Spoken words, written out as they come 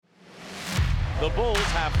The Bulls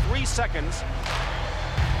have 3 seconds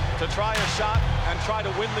to try a shot and try to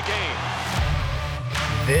win the game.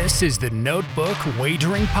 This is the Notebook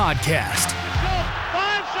Wagering Podcast. Go!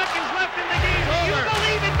 5 seconds left in the game. Do you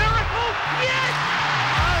believe in miracles? Yes!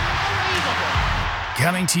 Unbelievable.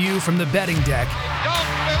 Coming to you from the betting deck. Don't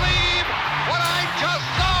believe what I just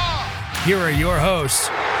saw. Here are your hosts.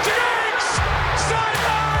 Diggs!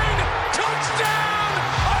 Sideline! Touchdown!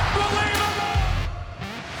 Unbelievable!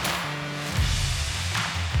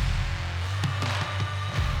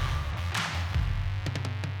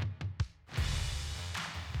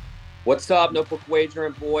 What's up, Notebook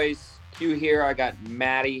Wagering boys? Q here. I got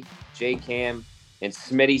Maddie, J-Cam, and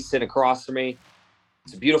Smitty sitting across from me.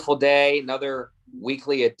 It's a beautiful day. Another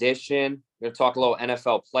weekly edition. We're going to talk a little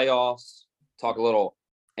NFL playoffs, talk a little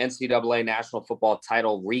NCAA National Football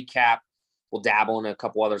Title recap. We'll dabble in a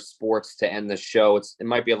couple other sports to end the show. It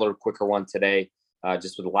might be a little quicker one today,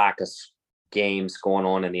 just with the lack of games going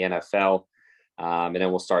on in the NFL. And then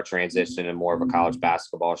we'll start transitioning more of a college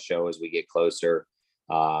basketball show as we get closer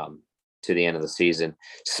to the end of the season.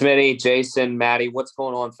 Smitty, Jason, Maddie, what's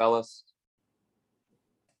going on, fellas?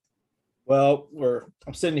 Well,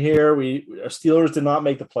 I'm sitting here. Our Steelers did not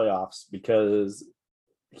make the playoffs because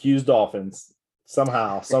Hughes Dolphins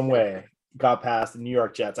somehow, some way got past the New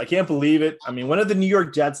York Jets. I can't believe it. I mean, when have the New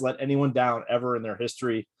York Jets let anyone down ever in their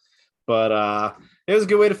history? But it was a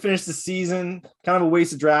good way to finish the season. Kind of a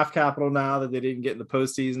waste of draft capital now that they didn't get in the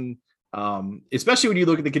postseason. Especially when you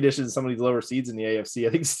look at the conditions of some of these lower seeds in the AFC.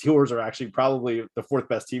 I think Steelers are actually probably the fourth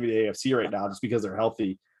best team in the AFC right now just because they're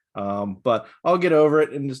healthy. But I'll get over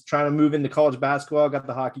it and just trying to move into college basketball. Got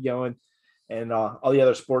the hockey going and all the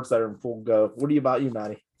other sports that are in full go. What about you,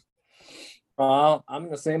 Maddie? I'm in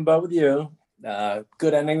the same boat with you.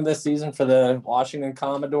 Good ending of this season for the Washington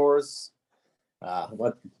Commodores.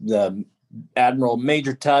 What the Admiral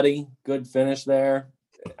Major Tutty, good finish there.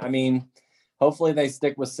 I mean, hopefully they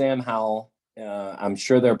stick with Sam Howell. I'm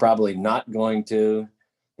sure they're probably not going to.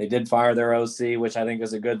 They did fire their OC, which I think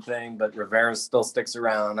is a good thing, but Rivera still sticks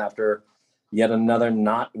around after yet another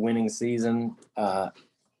not winning season. A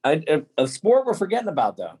sport we're forgetting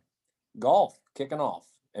about, though, golf kicking off.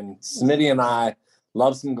 And Smitty and I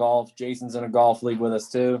love some golf. Jason's in a golf league with us,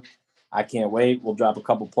 too. I can't wait. We'll drop a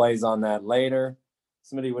couple plays on that later.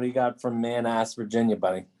 Smitty, what do you got from Man-ass Virginia,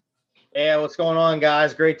 buddy? Yeah, what's going on,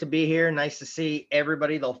 guys? Great to be here. Nice to see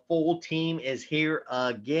everybody. The full team is here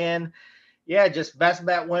again. Yeah, just best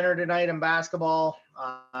bet winner tonight in basketball.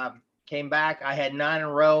 Came back. I had 9 in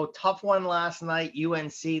a row. Tough one last night.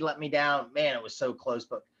 UNC let me down. Man, it was so close.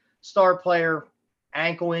 But star player,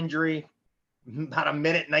 ankle injury, about a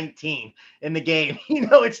minute 19 in the game. You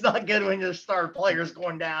know, it's not good when your star player's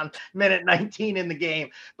going down minute 19 in the game.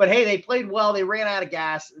 But, hey, they played well. They ran out of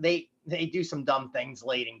gas. They do some dumb things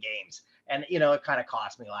late in games. And, you know, it kind of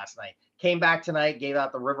cost me last night. Came back tonight, gave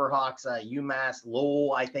out the Riverhawks, UMass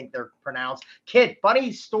Lowell, I think they're pronounced. Kid,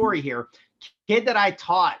 funny story here. Kid that I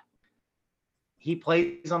taught, he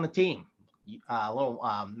plays on the team. Little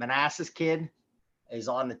Manassas kid is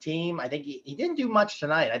on the team. I think he didn't do much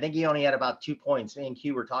tonight. I think he only had about 2 points. Me and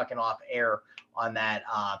Q were talking off air on that.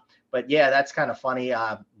 But, yeah, that's kind of funny.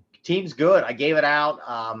 Team's good. I gave it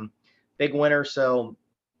out. Big winner, so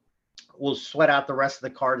we'll sweat out the rest of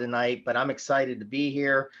the card tonight, but I'm excited to be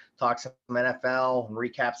here, talk some NFL and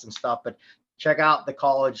recap some stuff, but check out the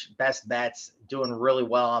college best bets, doing really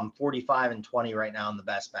well. I'm 45-20 right now in the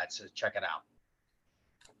best bets, so check it out.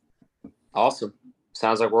 Awesome.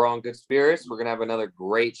 Sounds like we're on good spirits. We're going to have another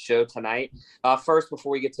great show tonight. First,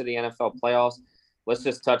 before we get to the NFL playoffs, let's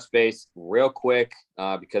just touch base real quick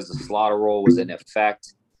because the slaughter rule was in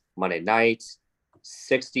effect Monday night,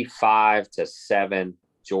 65-7.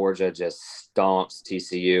 Georgia just stomps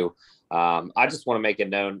TCU. I just want to make it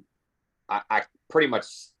known. I pretty much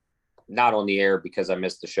not on the air because I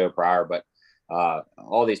missed the show prior, but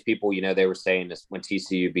all these people, you know, they were saying this when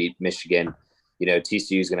TCU beat Michigan, you know,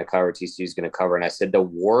 TCU is going to cover, TCU is going to cover. And I said the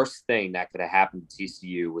worst thing that could have happened to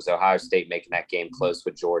TCU was Ohio State making that game close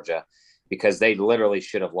with Georgia because they literally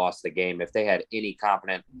should have lost the game. If they had any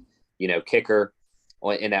competent, you know, kicker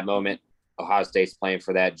in that moment, Ohio State's playing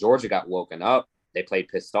for that. Georgia got woken up. They played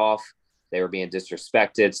pissed off. They were being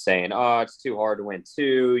disrespected, saying, oh, it's too hard to win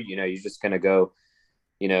two. You know, you're just going to go,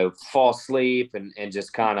 you know, fall asleep and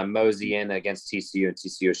just kind of mosey in against TCU, and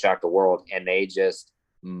TCU shocked the world. And they just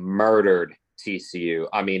murdered TCU.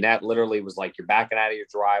 I mean, that literally was like you're backing out of your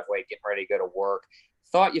driveway, getting ready to go to work.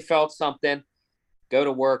 Thought you felt something. Go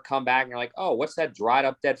to work, come back, and you're like, oh, what's that dried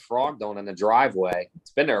up dead frog doing in the driveway?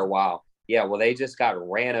 It's been there a while. Yeah, well, they just got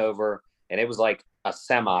ran over, and it was like a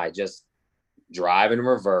semi just drive in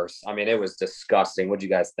reverse. I mean, it was disgusting. What'd you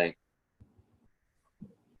guys think?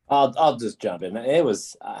 I'll just jump in. It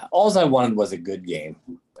was all I wanted was a good game.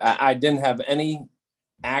 I didn't have any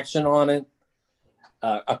action on it.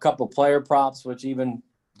 A couple player props, which even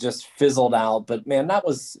just fizzled out. But man,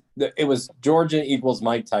 it was Georgia equals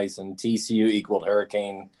Mike Tyson, TCU equaled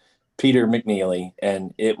Hurricane Peter McNeely,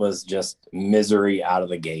 and it was just misery out of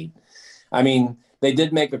the gate. I mean, they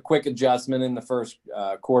did make a quick adjustment in the first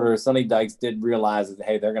quarter. Sonny Dykes did realize that,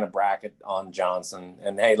 hey, they're going to bracket on Johnson,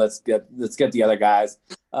 and hey, let's get the other guys.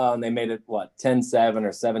 And they made it 10-7 or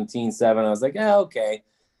 17-7. I was like, yeah, okay,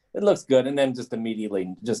 it looks good. And then just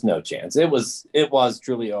immediately, just no chance. It was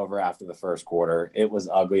truly over after the first quarter. It was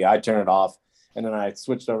ugly. I turned it off, and then I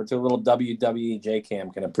switched over to a little WWE.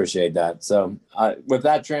 J-Cam can appreciate that. So with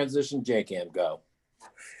that transition, J-Cam, go.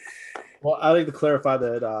 Well, I'd like to clarify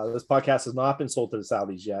that this podcast has not been sold to the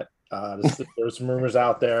Saudis yet. There's some rumors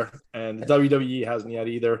out there, and the WWE hasn't yet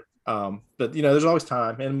either. But there's always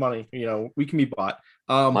time and money. We can be bought.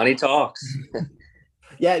 Money talks.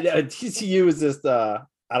 Yeah, TCU is just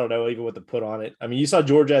I don't know even what to put on it. I mean, you saw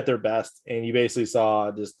Georgia at their best, and you basically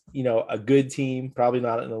saw just a good team, probably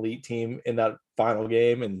not an elite team in that final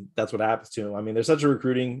game, and that's what happens to them. I mean, there's such a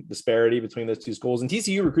recruiting disparity between those two schools, and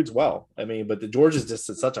TCU recruits well. I mean, but the Georgia's just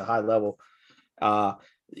at such a high level. I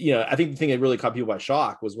think the thing that really caught people by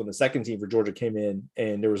shock was when the second team for Georgia came in,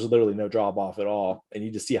 and there was literally no drop off at all, and you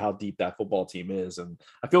just see how deep that football team is. And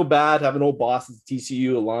I feel bad having an old boss,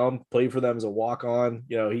 TCU alum, play for them as a walk on.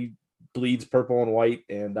 He bleeds purple and white,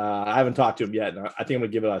 and I haven't talked to him yet, and I think I'm gonna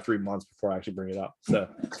give it 3 months before I actually bring it up. So,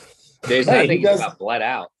 Jason, I think he got bled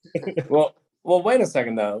out. Well, wait a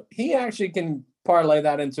second though. He actually can parlay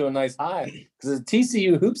that into a nice high because the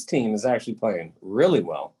TCU hoops team is actually playing really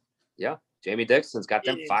well. Yeah, Jamie Dixon's got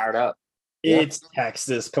them fired up. It's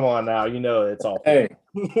Texas. Come on now, it's all. Hey.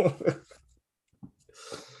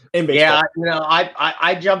 Yeah,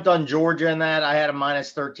 I jumped on Georgia in that. I had a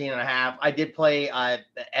minus 13.5. I did play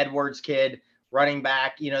the Edwards kid running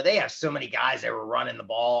back. They have so many guys that were running the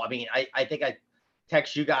ball. I mean, I think I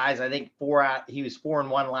text you guys. I think he was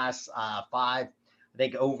 4-1 last 5. I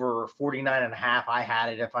think over 49.5. I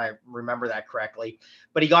had it if I remember that correctly.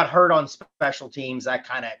 But he got hurt on special teams. That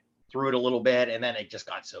kind of threw it a little bit, and then it just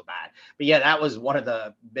got so bad. But yeah, that was one of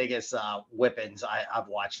the biggest whippings I've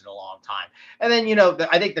watched in a long time. And then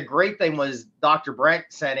I think the great thing was Dr. Brent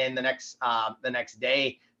sent in the next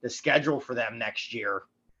day the schedule for them next year.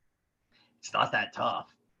 It's not that tough,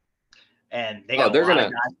 and they got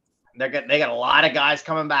they got a lot of guys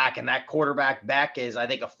coming back, and that quarterback Beck is, I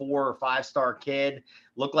think, a 4 or 5 star kid.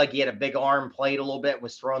 Looked like he had a big arm, played a little bit,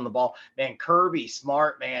 was throwing the ball. Man, Kirby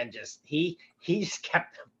Smart, man, just he's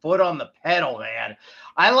kept the foot on the pedal, man.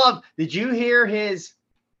 Did you hear his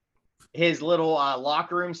little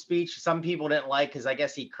locker room speech? Some people didn't like because I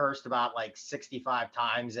guess he cursed about 65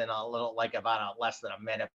 times in less than a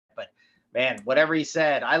minute. But man, whatever he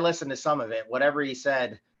said, I listened to some of it. Whatever he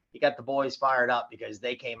said, he got the boys fired up because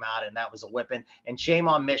they came out and that was a whipping. And shame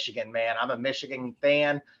on Michigan, man. I'm a Michigan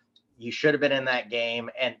fan. You should have been in that game.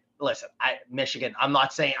 And listen, Michigan, I'm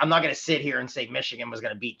not going to sit here and say Michigan was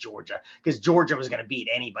going to beat Georgia because Georgia was going to beat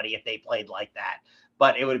anybody if they played like that.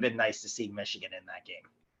 But it would have been nice to see Michigan in that game.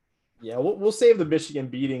 Yeah, we'll save the Michigan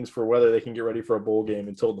beatings for whether they can get ready for a bowl game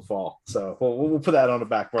until the fall. So we'll put that on the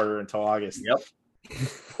back burner until August. Yep.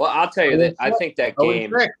 Well, I'll tell you that I think that game,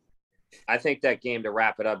 to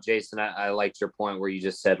wrap it up, Jason, I liked your point where you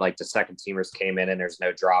just said the second teamers came in and there's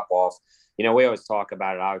no drop off. We always talk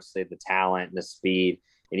about it, obviously the talent and the speed,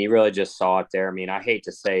 and you really just saw it there. I mean, I hate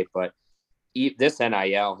to say it, but this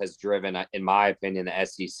NIL has driven, in my opinion, the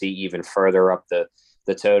SEC even further up the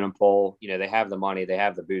totem pole. They have the money, they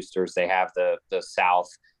have the boosters, they have the South,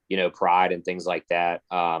 pride and things like that.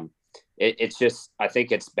 It's just, I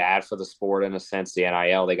think it's bad for the sport in a sense, the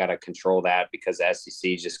NIL. They got to control that because the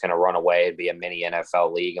SEC is just going to run away and be a mini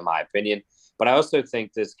NFL league, in my opinion. But I also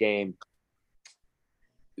think this game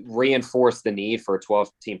reinforced the need for a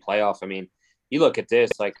 12-team playoff. I mean, you look at this,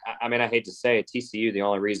 I hate to say it, TCU, the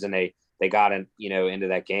only reason they got into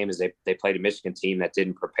that game is they played a Michigan team that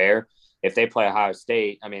didn't prepare. If they play Ohio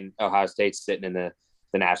State, Ohio State's sitting in the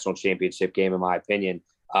national championship game, in my opinion.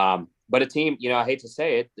 But a team, I hate to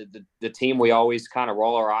say it, the team we always kind of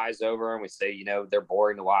roll our eyes over and we say, they're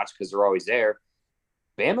boring to watch because they're always there.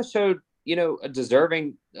 Bama showed, a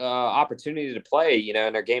deserving opportunity to play,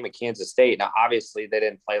 in their game at Kansas State. Now, obviously, they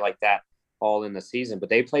didn't play like that all in the season, but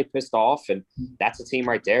they played pissed off, and that's a team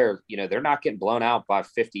right there. They're not getting blown out by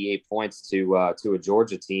 58 points to a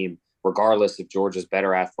Georgia team, regardless if Georgia's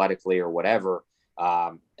better athletically or whatever.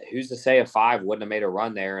 Who's to say a 5 wouldn't have made a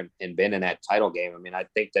run there and been in that title game? I mean, I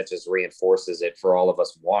think that just reinforces it for all of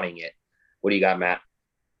us wanting it. What do you got, Matt?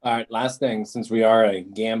 All right, last thing, since we are a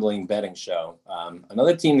gambling betting show,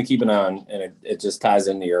 another team to keep an eye on, and it just ties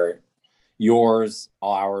into yours,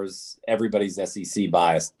 ours, everybody's SEC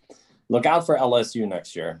bias. Look out for LSU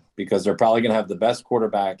next year because they're probably going to have the best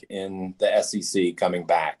quarterback in the SEC coming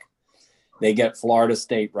back. They get Florida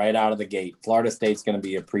State right out of the gate. Florida State's going to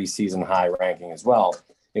be a preseason high ranking as well.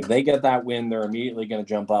 If they get that win, they're immediately going to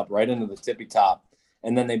jump up right into the tippy top.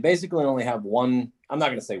 And then they basically only have one, I'm not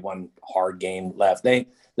going to say one hard game left. The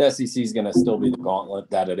SEC is going to still be the gauntlet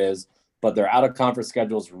that it is, but their out of conference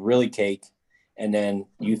schedule's really cake. And then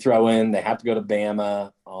you throw in, they have to go to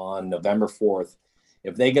Bama on November 4th.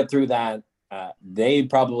 If they get through that, they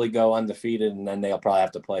probably go undefeated, and then they'll probably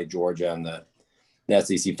have to play Georgia in the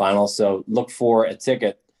SEC finals. So look for a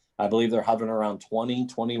ticket. I believe they're hovering around 20,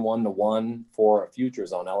 21 to 1 for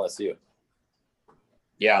futures on LSU.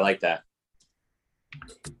 Yeah, I like that.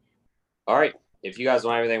 All right. If you guys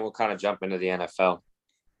want everything, we'll kind of jump into the NFL.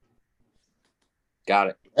 Got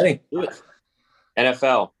it. Ready?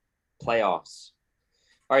 NFL playoffs.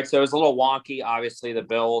 All right, so it was a little wonky. Obviously, the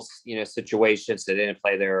Bills, situations, they didn't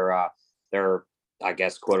play their I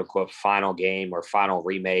guess, quote unquote, final game or final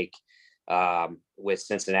remake with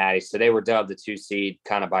Cincinnati. So they were dubbed the 2 seed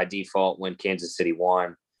kind of by default when Kansas City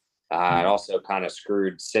won. It also kind of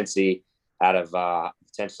screwed Cincy out of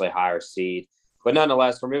potentially higher seed. But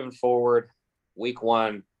nonetheless, we're moving forward. Week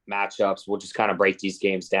 1 matchups. We'll just kind of break these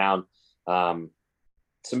games down. Some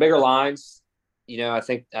bigger lines. I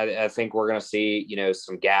think we're going to see,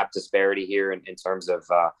 some gap disparity here in terms of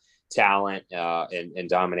talent and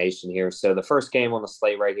domination here. So the first game on the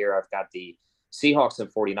slate right here, I've got the Seahawks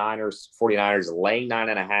and 49ers. 49ers laying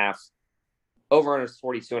 9.5. Over under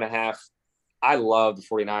 42.5. I love the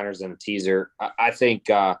 49ers in a teaser. I think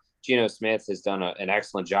Geno Smith has done an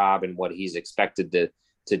excellent job in what he's expected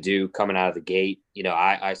to do coming out of the gate.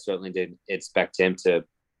 I certainly did expect him to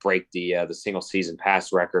break the single season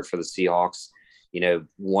pass record for the Seahawks.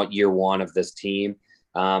 Year one of this team.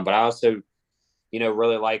 But I also,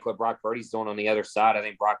 really like what Brock Purdy's doing on the other side. I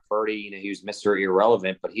think Brock Purdy, he was Mr.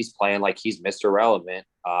 Irrelevant, but he's playing like he's Mr. Relevant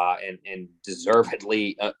and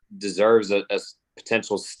deservedly deserves a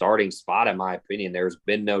potential starting spot, in my opinion. There's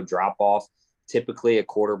been no drop-off. Typically, a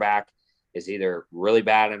quarterback is either really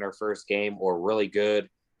bad in their first game or really good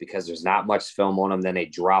because there's not much film on them. Then they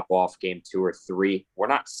drop off game 2 or 3. We're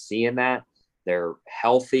not seeing that. They're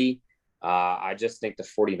healthy. I just think the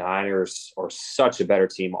 49ers are such a better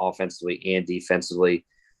team offensively and defensively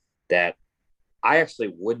that I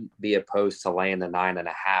actually wouldn't be opposed to laying the 9.5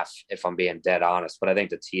 if I'm being dead honest, but I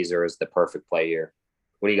think the teaser is the perfect play here.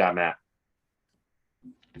 What do you got, Matt?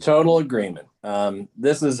 Total agreement.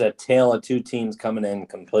 This is a tale of two teams coming in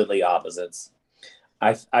completely opposites.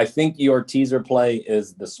 I think your teaser play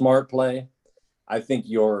is the smart play. I think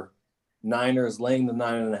your Niners laying the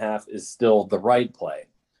 9.5 is still the right play.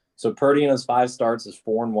 So Purdy in his 5 starts is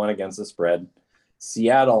 4-1 against the spread.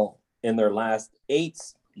 Seattle in their last 8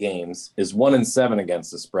 games is 1-7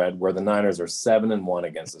 against the spread, where the Niners are 7-1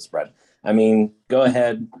 against the spread. I mean, go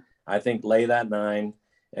ahead. I think lay that 9.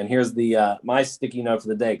 And here's the my sticky note for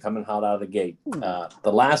the day coming hot out of the gate. The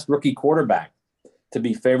last rookie quarterback to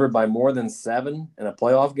be favored by more than 7 in a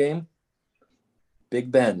playoff game,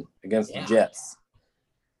 Big Ben against the Jets.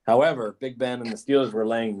 However, Big Ben and the Steelers were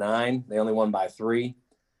laying 9. They only won by 3.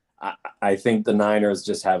 I think the Niners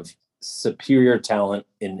just have superior talent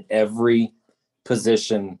in every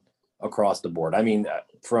position across the board. I mean,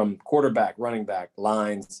 from quarterback, running back,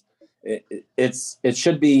 lines, it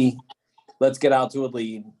should be, let's get out to a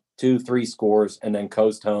lead, 2-3 scores, and then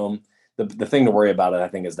coast home. The thing to worry about, I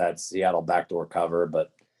think, is that Seattle backdoor cover,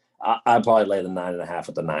 but I'd probably lay the 9.5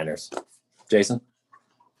 with the Niners. Jason?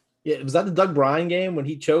 Yeah, was that the Doug Bryan game when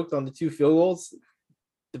he choked on the 2 field goals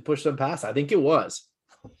to push them past? I think it was.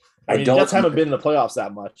 I mean, the Jets haven't been in the playoffs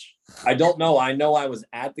that much. I don't know. I know I was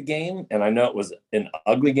at the game, and I know it was an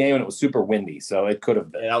ugly game, and it was super windy, so it could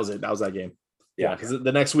have been. Yeah, that was it. That was that game. Yeah, because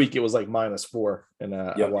the next week it was like -4, and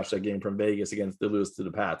I watched that game from Vegas against the lose to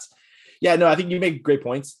the Pats. Yeah, no, I think you make great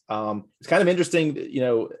points. It's kind of interesting,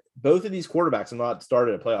 both of these quarterbacks have not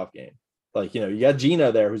started a playoff game. Like, you got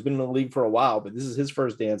Geno there, who's been in the league for a while, but this is his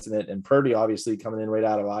first dance in it, and Purdy obviously coming in right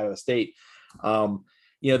out of Iowa State.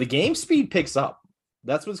 The game speed picks up.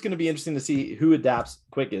 That's what's going to be interesting to see who adapts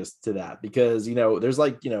quickest to that, because, there's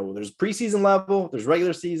there's preseason level, there's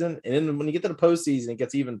regular season, and then when you get to the postseason, it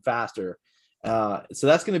gets even faster. So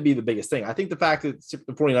that's going to be the biggest thing. I think the fact that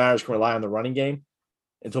the 49ers can rely on the running game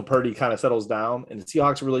until Purdy kind of settles down, and the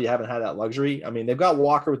Seahawks really haven't had that luxury. I mean, they've got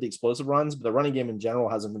Walker with the explosive runs, but the running game in general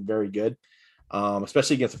hasn't been very good,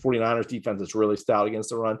 especially against the 49ers defense that's really stout against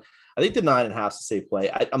the run. I think the 9.5 is a safe play.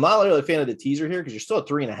 I'm not really a fan of the teaser here because you're still at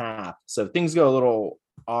 3.5. So if things go a little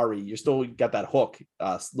Ari, you're still got that hook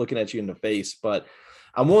looking at you in the face. But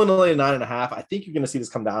I'm willing to lay a 9.5. I think you're going to see this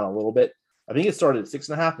come down a little bit. I think it started at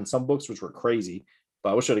 6.5 in some books, which were crazy.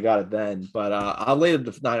 But I wish I'd have got it then. But I'll lay it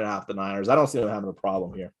to 9.5 the Niners. I don't see them having a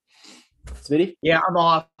problem here. Smitty? Yeah,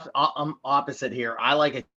 I'm opposite here. I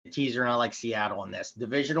like a teaser and I like Seattle in this.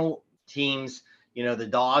 Divisional teams, the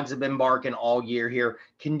dogs have been barking all year here.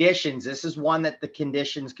 Conditions, this is one that the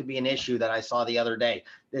conditions could be an issue that I saw the other day.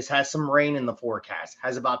 This has some rain in the forecast,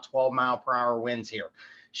 has about 12-mile-per-hour winds here.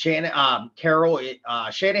 Shanahan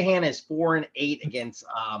is 4-8 against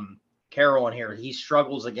Carroll in here. He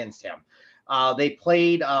struggles against him. They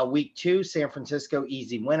played week 2, San Francisco,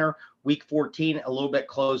 easy winner. Week 14, a little bit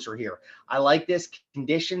closer here. I like this.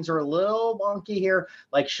 Conditions are a little wonky here.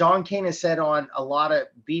 Like Sean Kane has said on a lot of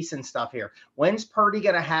beats and stuff here. When's Purdy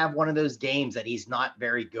going to have one of those games that he's not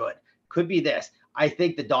very good? Could be this. I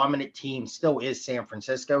think the dominant team still is San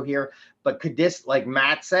Francisco here. But could this, like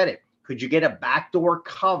Matt said it, could you get a backdoor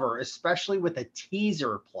cover, especially with a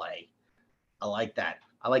teaser play? I like that.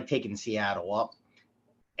 I like taking Seattle up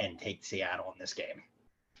and take Seattle in this game.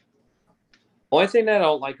 Only thing that I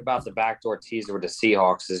don't like about the backdoor teaser with the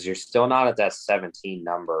Seahawks is you're still not at that 17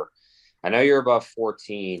 number. I know you're above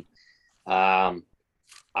 14. I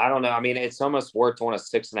don't know. I mean, it's almost worth on a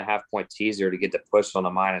 6.5-point teaser to get the push on a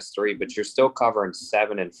 -3, but you're still covering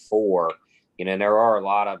 7 and 4. There are a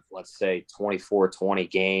lot of, let's say, 24-20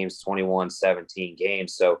 games, 21-17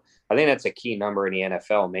 games. So I think that's a key number in the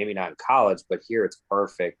NFL. Maybe not in college, but here it's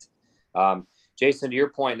perfect. Jason, to your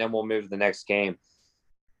point, and then we'll move to the next game.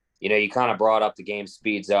 You kind of brought up the game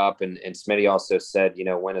speeds up, and Smitty also said,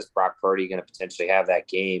 when is Brock Purdy going to potentially have that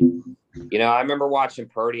game? I remember watching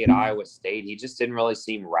Purdy at Iowa State. He just didn't really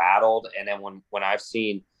seem rattled. And then when I've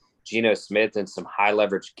seen Geno Smith in some high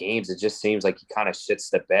leverage games, it just seems like he kind of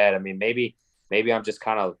shits the bed. I mean, maybe I'm just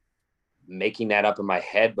kind of making that up in my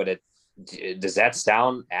head, but does that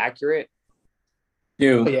sound accurate?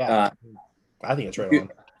 Yeah, I think it's right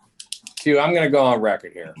on. Q, I'm going to go on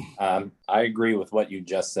record here. I agree with what you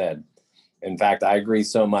just said. In fact, I agree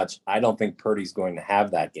so much. I don't think Purdy's going to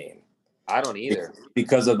have that game. I don't either.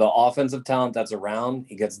 Because of the offensive talent that's around.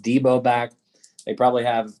 He gets Debo back. They probably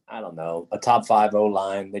have, I don't know, a top 5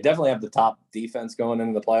 O-line. They definitely have the top defense going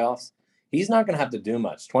into the playoffs. He's not going to have to do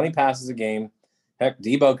much. 20 passes a game. Heck,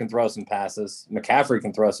 Debo can throw some passes. McCaffrey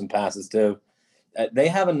can throw some passes too. They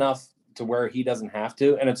have enough to where he doesn't have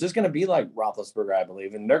to. And it's just going to be like Roethlisberger, I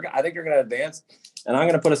believe. And I think they're going to advance, and I'm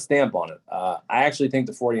going to put a stamp on it. I actually think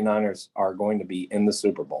the 49ers are going to be in the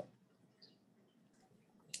Super Bowl.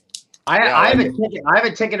 I have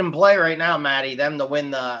a ticket in play right now, Matty, them to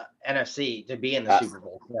win the NFC, to be in the Super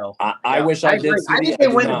Bowl. So, I wish I did. I think they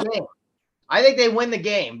win the game. I think they win the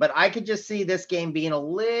game, but I could just see this game being a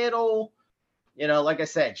little, like I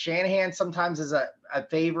said, Shanahan sometimes is a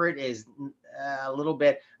favorite, is a little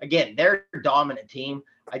bit. Again, they're a dominant team.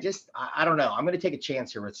 I don't know. I'm going to take a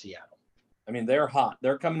chance here with Seattle. I mean, they're hot.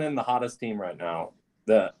 They're coming in the hottest team right now.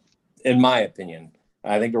 In my opinion,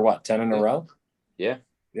 I think they're 10 in a row. Yeah.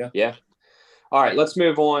 All right, let's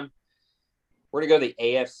move on. We're going to go to the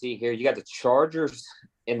AFC here. You got the Chargers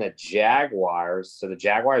and the Jaguars. So the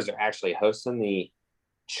Jaguars are actually hosting the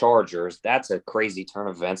Chargers. That's a crazy turn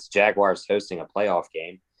of events. Jaguars hosting a playoff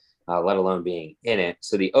game, let alone being in it.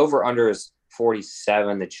 So the over-under is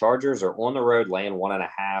 47. The Chargers are on the road laying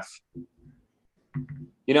 1.5.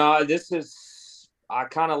 I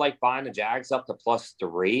kind of like buying the Jags up to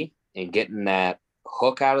 +3 and getting that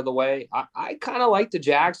hook out of the way. I kind of like the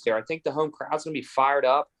Jags here. I think the home crowd's going to be fired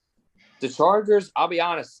up. The Chargers, I'll be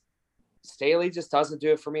honest, Staley just doesn't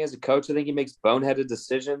do it for me as a coach. I think he makes boneheaded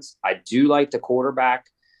decisions. I do like the quarterback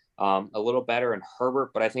a little better in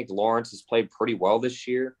Herbert, but I think Lawrence has played pretty well this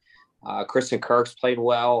year. Christian Kirk's played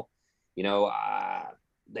well.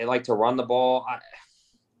 They like to run the ball.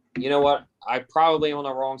 You know what? I'm probably on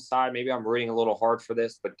the wrong side. Maybe I'm rooting a little hard for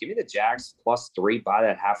this, but give me the Jags +3, buy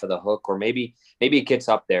that half of the hook, or maybe it gets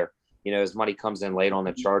up there. As money comes in late on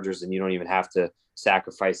the Chargers and you don't even have to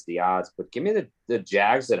sacrifice the odds. But give me the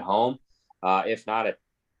Jags at home. If not,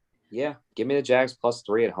 give me the Jags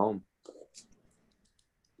 +3 at home.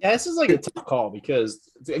 Yeah, this is like a tough call because,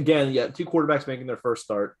 again, two quarterbacks making their first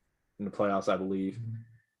start in the playoffs, I believe.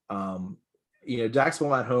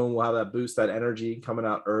 Jacksonville at home will have that boost, that energy coming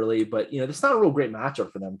out early, but it's not a real great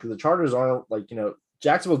matchup for them because the Chargers aren't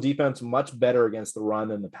Jacksonville defense much better against the run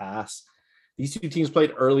than the pass. These two teams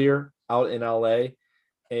played earlier out in LA,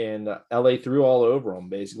 and LA threw all over them.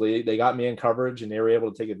 Basically, they got man coverage and they were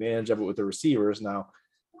able to take advantage of it with the receivers. Now,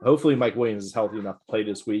 hopefully Mike Williams is healthy enough to play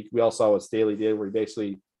this week. We all saw what Staley did where he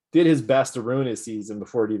basically did his best to ruin his season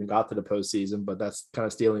before it even got to the postseason, but that's kind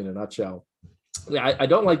of Staley in a nutshell. Yeah, I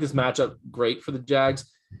don't like this matchup great for the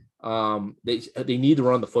Jags. They need to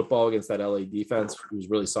run the football against that LA defense, who's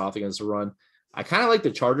really soft against the run. I kind of like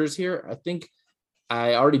the Chargers here. I think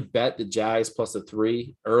I already bet the Jags plus the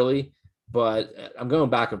 3 early, but I'm going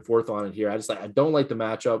back and forth on it here. I don't like the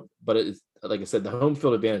matchup, but it's like I said, the home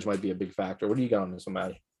field advantage might be a big factor. What do you got on this one,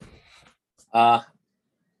 Matty? I'm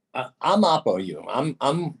oppo you. I'm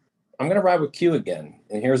gonna ride with Q again,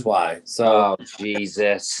 and here's why. So,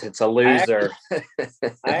 Jesus, it's a loser.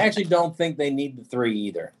 I actually don't think they need the 3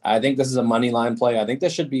 either. I think this is a money line play. I think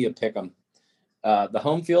this should be a pick 'em. The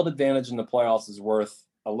home field advantage in the playoffs is worth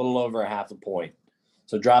a little over 0.5 point.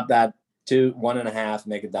 So drop that to 1.5,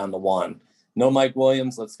 make it down to 1. No Mike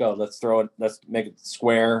Williams. Let's go. Let's throw it. Let's make it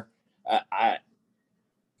square.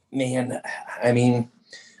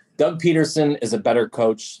 Doug Peterson is a better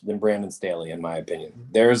coach than Brandon Staley, in my opinion.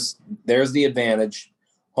 There's the advantage.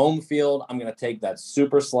 Home field, I'm going to take that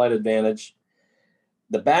super slight advantage.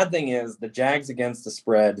 The bad thing is the Jags against the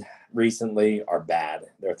spread recently are bad.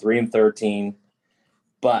 They're 3-13,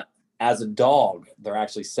 but as a dog, they're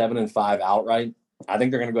actually 7-5 outright. I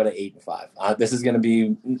think they're going to go to 8-5. This is going to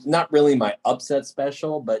be not really my upset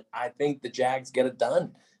special, but I think the Jags get it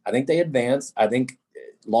done. I think they advance. I think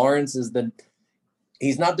Lawrence is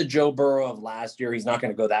he's not the Joe Burrow of last year. He's not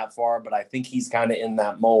going to go that far, but I think he's kind of in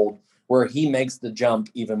that mold where he makes the jump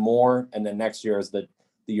even more. And then next year is the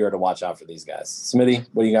year to watch out for these guys. Smitty,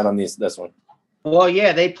 what do you got on this one? Well,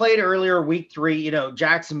 yeah, they played earlier week 3.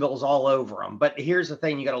 Jacksonville's all over them. But here's the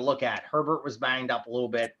thing you got to look at. Herbert was banged up a little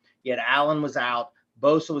bit. Yet Allen was out.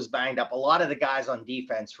 Bosa was banged up. A lot of the guys on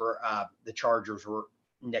defense for the Chargers were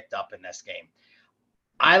nicked up in this game.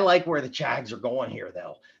 I like where the Jags are going here,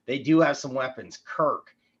 though. They do have some weapons.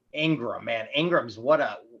 Kirk, Ingram, man. Ingram's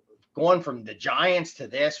going from the Giants to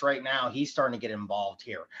this right now. He's starting to get involved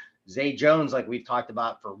here. Zay Jones, like we've talked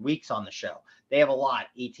about for weeks on the show. They have a lot.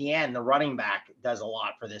 ETN, the running back, does a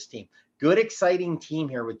lot for this team. Good, exciting team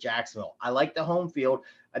here with Jacksonville. I like the home field.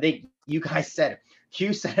 I think you guys said it.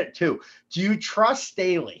 Q said it too. Do you trust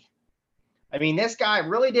Staley? I mean, this guy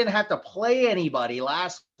really didn't have to play anybody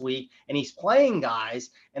last week, and he's playing guys,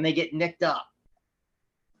 and they get nicked up.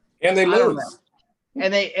 And they lose.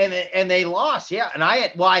 And they lost, yeah. And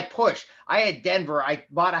I pushed. I had Denver. I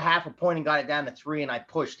bought 0.5 point and got it down to 3, and I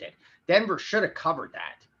pushed it. Denver should have covered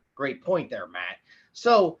that. Great point there, Matt.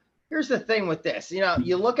 So here's the thing with this.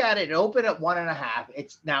 You look at it open at 1.5.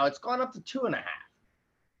 It's gone up to 2.5.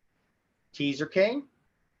 Teaser King.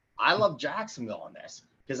 I love Jacksonville on this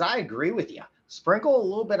because I agree with you. Sprinkle a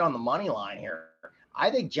little bit on the money line here. I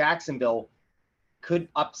think Jacksonville could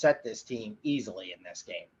upset this team easily in this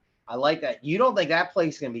game. I like that. You don't think that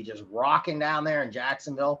place is going to be just rocking down there in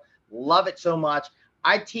Jacksonville? Love it so much.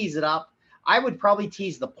 I'd tease it up. I would probably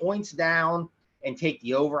tease the points down and take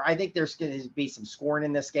the over. I think there's going to be some scoring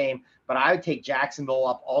in this game, but I would take Jacksonville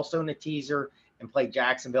up also in a teaser and play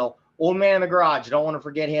Jacksonville. Old man in the garage, don't want to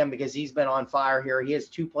forget him because he's been on fire here. He has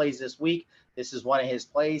 2 plays this week. This is one of his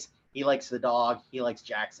plays. He likes the dog. He likes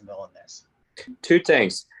Jacksonville in this. 2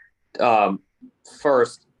 things.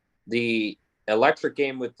 First, the electric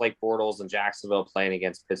game with Blake Bortles and Jacksonville playing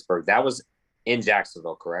against Pittsburgh, that was in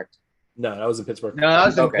Jacksonville, correct? No, that was in Pittsburgh. No, that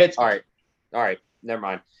was in Pittsburgh. All right. Never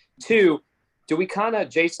mind. 2, do we kind of,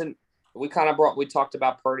 Jason, we talked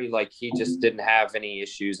about Purdy like he just didn't have any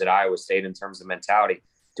issues at Iowa State in terms of mentality.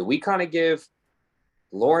 Do we kind of give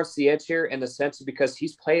Lawrence the edge here in the sense of because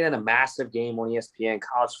he's played in a massive game on ESPN,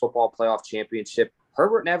 college football playoff championship?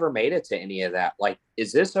 Herbert never made it to any of that. Like,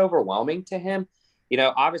 is this overwhelming to him?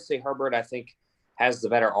 Obviously Herbert, I think, has the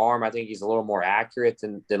better arm. I think he's a little more accurate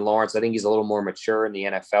than Lawrence. I think he's a little more mature in the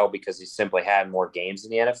NFL because he simply had more games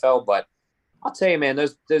in the NFL. But I'll tell you, man,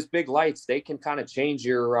 those big lights, they can kind of change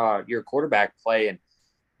your quarterback play. And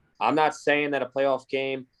I'm not saying that a playoff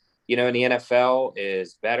game, in the NFL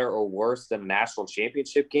is better or worse than a national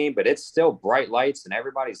championship game, but it's still bright lights and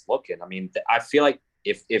everybody's looking. I mean, I feel like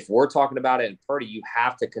if we're talking about it in Purdy, you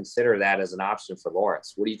have to consider that as an option for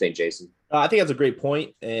Lawrence. What do you think, Jason? I think that's a great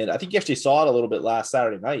point. And I think you actually saw it a little bit last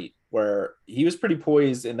Saturday night where he was pretty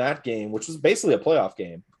poised in that game, which was basically a playoff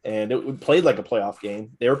game. And it played like a playoff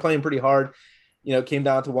game. They were playing pretty hard. It came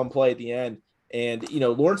down to one play at the end. And,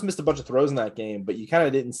 Lawrence missed a bunch of throws in that game, but you kind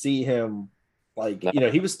of didn't see him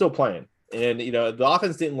he was still playing. And, the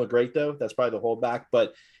offense didn't look great, though. That's probably the holdback.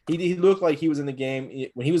 But he looked like he was in the game.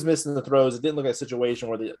 When he was missing the throws, it didn't look like a situation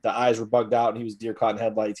where the eyes were bugged out and he was deer caught in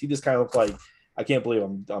headlights. He just kind of looked like, I can't believe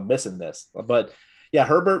I'm missing this. But, yeah,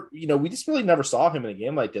 Herbert, we just really never saw him in a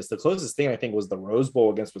game like this. The closest thing I think was the Rose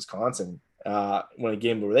Bowl against Wisconsin, when a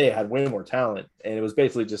game where they had way more talent, and it was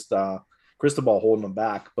basically just Cristobal holding them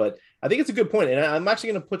back. But I think it's a good point, and I'm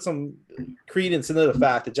actually going to put some credence into the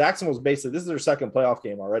fact that Jacksonville's basically, this is their second playoff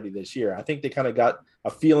game already this year. I think they kind of got a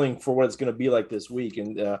feeling for what it's going to be like this week,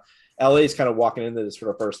 and LA is kind of walking into this for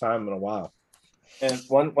the first time in a while. And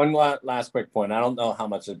one last quick point. I don't know how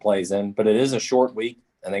much it plays in, but it is a short week,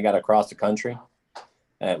 and they got to cross the country.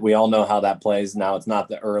 We all know how that plays. Now it's not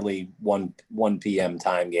the early 1 p.m.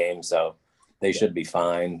 time game, so they should be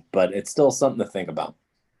fine. But it's still something to think about.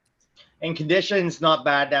 And conditions not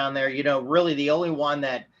bad down there. Really the only one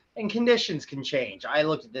that – and conditions can change. I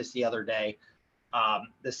looked at this the other day.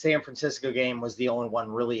 The San Francisco game was the only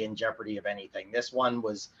one really in jeopardy of anything. This one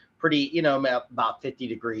was pretty, about 50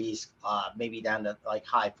 degrees, maybe down to like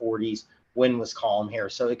high 40s. Wind was calm here,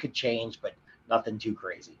 so it could change, but nothing too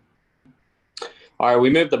crazy. All right,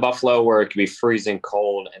 we moved to Buffalo where it could be freezing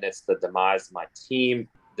cold, and it's the demise of my team.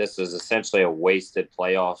 This is essentially a wasted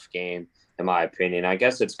playoff game, in my opinion. I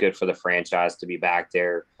guess it's good for the franchise to be back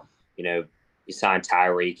there. You sign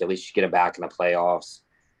Tyreek, at least you get him back in the playoffs.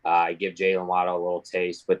 Give Jalen Waddle a little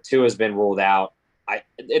taste, but Tua has been ruled out.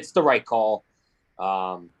 It's the right call.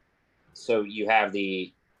 So you have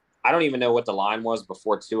I don't even know what the line was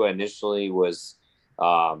before Tua initially was,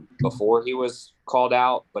 before he was called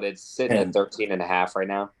out, but it's sitting 10. at 13.5 right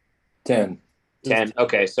now. 10.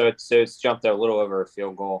 Okay. So it's jumped a little over a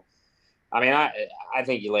field goal. I mean, I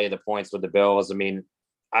think you lay the points with the Bills. I mean,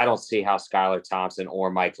 I don't see how Skylar Thompson or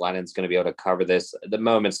Mike Glennon's going to be able to cover this. The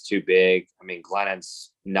moment's too big. I mean,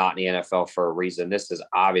 Glennon's not in the NFL for a reason. This is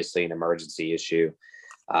obviously an emergency issue.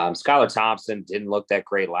 Skylar Thompson didn't look that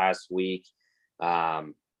great last week.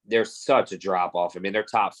 There's such a drop off. I mean, they're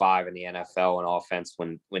top 5 in the NFL in offense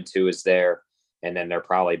when Tua is there, and then they're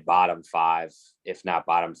probably bottom 5, if not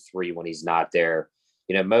bottom 3 when he's not there.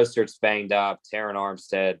 Mostert's banged up. Taron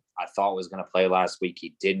Armstead, I thought was going to play last week.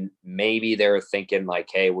 He didn't. Maybe they're thinking like,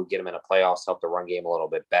 hey, we'll get him in the playoffs, help the run game a little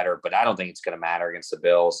bit better, but I don't think it's going to matter against the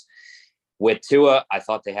Bills. With Tua, I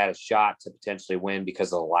thought they had a shot to potentially win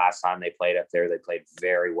because of the last time they played up there. They played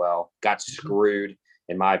very well. Got screwed,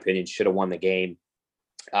 in my opinion, should have won the game.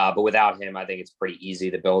 But without him, I think it's pretty easy.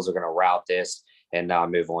 The Bills are going to route this and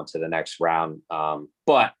move on to the next round.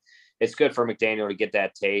 But it's good for McDaniel to get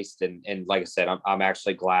that taste. And like I said, I'm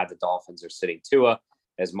actually glad the Dolphins are sitting Tua.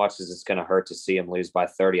 As much as it's going to hurt to see him lose by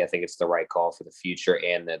 30, I think it's the right call for the future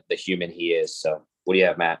and the human he is. So what do you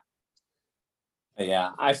have, Matt?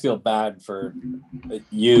 Yeah, I feel bad for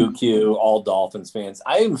you, Q, all Dolphins fans.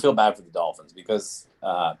 I even feel bad for the Dolphins because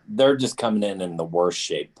they're just coming in the worst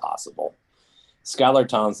shape possible. Skylar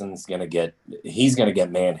Thompson's going to get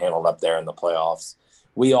manhandled up there in the playoffs.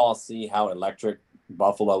 We all see how electric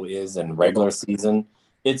Buffalo is in regular season.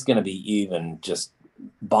 It's going to be even just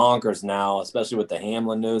bonkers now, especially with the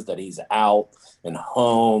Hamlin news that he's out and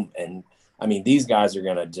home. And I mean, these guys are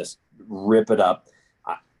going to just rip it up.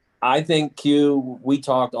 I think, Q, we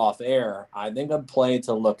talked off air. I think a play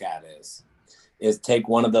to look at is take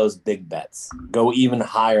one of those big bets, go even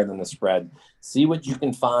higher than the spread, see what you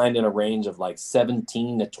can find in a range of like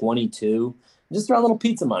 17 to 22. Just throw a little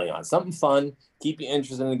pizza money on something fun, keep you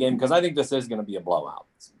interested in the game, because I think this is going to be a blowout.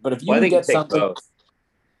 But if you can get something,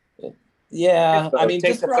 both. Yeah, I mean,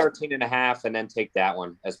 take the 13.5 and then take that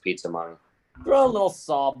one as pizza money. Throw a little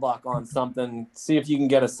sawbuck on something. See if you can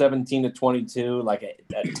get a 17 to 22, like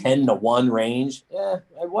a 10 to 1 range. Yeah,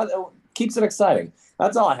 what keeps it exciting.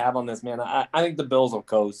 That's all I have on this, man. I think the Bills will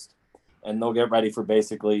coast, and they'll get ready for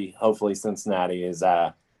basically, hopefully, Cincinnati.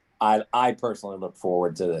 I personally look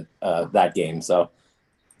forward to that game. So,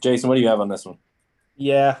 Jason, what do you have on this one?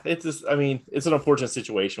 Yeah, it's an unfortunate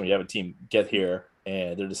situation when you have a team get here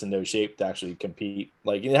and they're just in no shape to actually compete.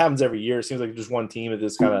 Like, it happens every year. It seems like just one team that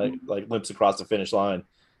just kind of like limps across the finish line.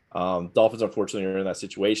 Dolphins, unfortunately, are in that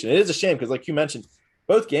situation. It is a shame because, like you mentioned,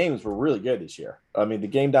 both games were really good this year. I mean, the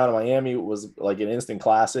game down in Miami was like an instant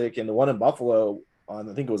classic, and the one in Buffalo on,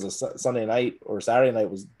 I think it was a Sunday night or Saturday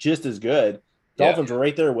night, was just as good. Dolphins were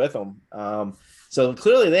right there with them. So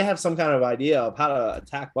clearly they have some kind of idea of how to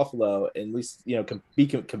attack Buffalo and at least,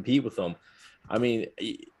 compete with them. I mean,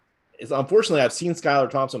 unfortunately, I've seen Skylar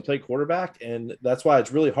Thompson play quarterback, and that's why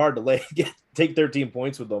it's really hard to take 13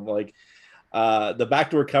 points with them. Like the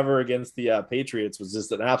backdoor cover against the Patriots was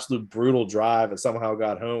just an absolute brutal drive and somehow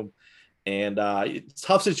got home. And it's a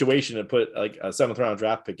tough situation to put like a 7th round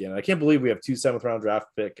draft pick in. I can't believe we have 2 7th round draft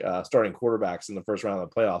pick starting quarterbacks in the first round of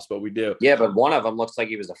the playoffs, but we do. Yeah, but one of them looks like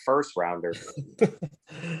he was a first rounder.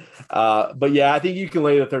 But yeah, I think you can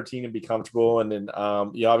lay the 13 and be comfortable. And then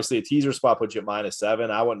obviously a teaser spot puts you at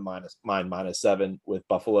 -7. I wouldn't mind -7 with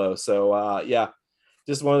Buffalo. So yeah,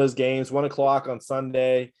 just one of those games, 1 o'clock on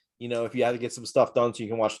Sunday. If you had to get some stuff done so you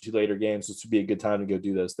can watch the 2 later games, this would be a good time to go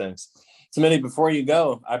do those things. Smitty, before you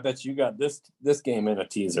go, I bet you got this game in a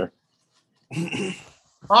teaser.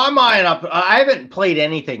 On mine up. I haven't played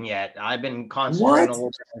anything yet. I've been concentrating a little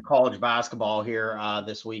bit on college basketball here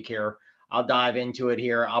this week here. I'll dive into it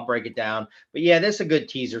here. I'll break it down. But yeah, this is a good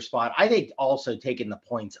teaser spot. I think also taking the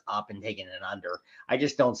points up and taking it under. I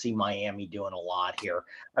just don't see Miami doing a lot here.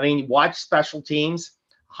 I mean, watch special teams.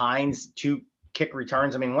 Hines, 2 kick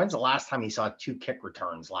returns. I mean, when's the last time you saw 2 kick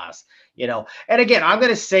returns last, And again, I'm going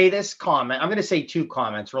to say this comment. I'm going to say 2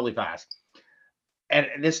 comments really fast. And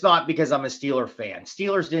it's not because I'm a Steeler fan.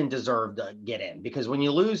 Steelers didn't deserve to get in because when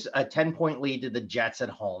you lose a 10-point lead to the Jets at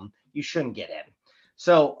home, you shouldn't get in.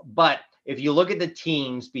 So, but if you look at the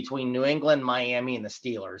teams between New England, Miami, and the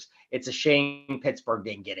Steelers, it's a shame Pittsburgh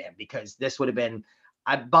didn't get in because this would have been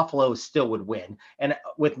Buffalo still would win. And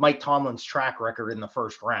with Mike Tomlin's track record in the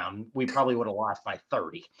first round, we probably would have lost by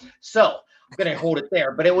 30. So I'm going to hold it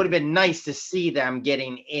there, but it would have been nice to see them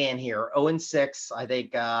getting in here. 0-6, I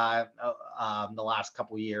think the last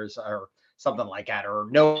couple of years or something like that, or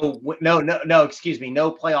no, excuse me,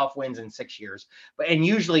 no playoff wins in 6 years. And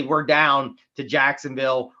usually we're down to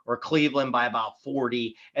Jacksonville or Cleveland by about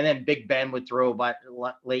 40, and then Big Ben would throw about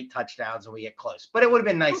late touchdowns and we get close. But it would have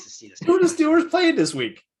been nice to see this. Who are the Steelers playing this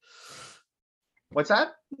week? What's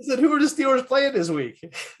that? I said, who are the Steelers playing this week?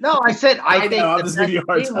 No, I said I think the best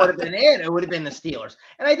team would would have been in. It would have been the Steelers,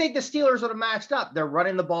 and I think the Steelers would have matched up. They're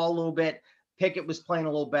running the ball a little bit. Pickett was playing a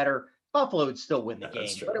little better. Buffalo would still win the game,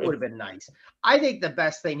 but it would have been nice. I think the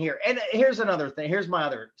best thing here, and here's another thing. Here's my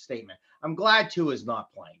other statement. I'm glad Tua is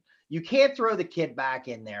not playing. You can't throw the kid back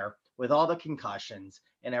in there with all the concussions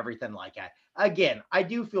and everything like that. Again, I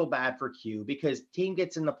do feel bad for Q because team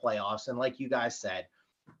gets in the playoffs, and like you guys said,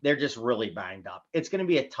 they're just really banged up. It's going to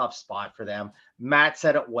be a tough spot for them. Matt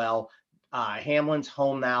said it well. Hamlin's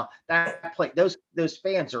home now. Those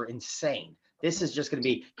fans are insane. This is just going to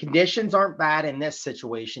be conditions aren't bad in this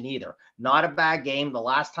situation either. Not a bad game. The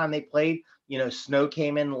last time they played, snow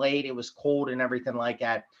came in late. It was cold and everything like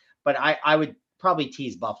that. But I would probably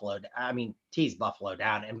tease Buffalo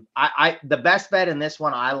down. And I the best bet in this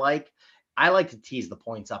one I like to tease the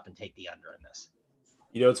points up and take the under in this.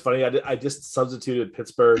 It's funny. I just substituted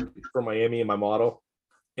Pittsburgh for Miami in my model,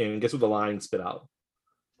 and guess what the line spit out?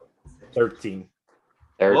 13.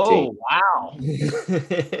 Oh, wow.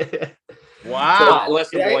 Wow. So,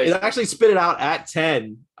 listen, boys. It actually spit it out at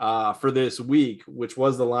 10 for this week, which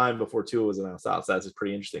was the line before Tua was announced out. So that's just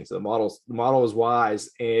pretty interesting. So the model was wise,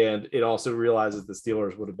 and it also realizes the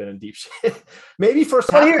Steelers would have been in deep shit. Maybe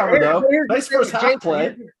first half cover, though. Nice first half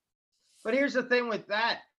play. But here's the thing with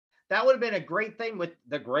that. That would have been a great thing with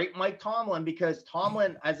the great Mike Tomlin, because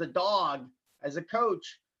Tomlin, as a dog, as a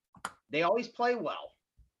coach, they always play well.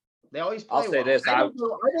 I'll say this. I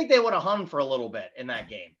think they would have hung for a little bit in that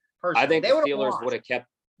game. Personally. I think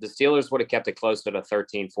the Steelers would have kept it closer to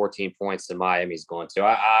 13, 14 points than Miami's going to.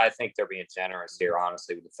 I think they're being generous here,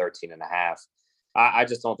 honestly, with the 13 and a half. I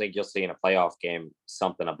just don't think you'll see in a playoff game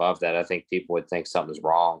something above that. I think people would think something's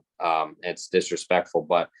wrong. It's disrespectful,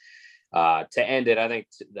 but to end it, I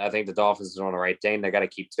think the Dolphins are doing the right thing. They got to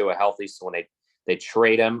keep Tua healthy, so when they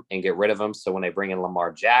trade him and get rid of him, so when they bring in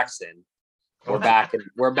Lamar Jackson, we're back,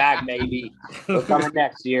 maybe. We're coming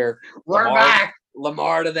next year. We're back.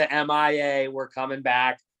 Lamar to the MIA. We're coming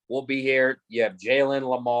back. We'll be here. You have Jalen,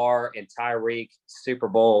 Lamar, and Tyreek. Super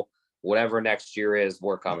Bowl, whatever next year is,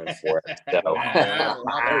 we're coming for it. So,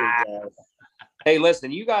 hey,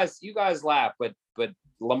 listen, you guys laugh, but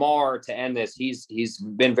Lamar, to end this, he's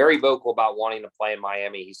been very vocal about wanting to play in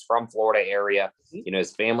Miami. He's from Florida area.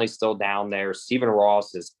 His family's still down there. Stephen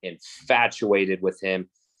Ross is infatuated with him.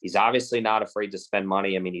 He's obviously not afraid to spend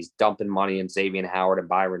money. I mean, he's dumping money in Xavier Howard and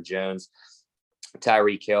Byron Jones,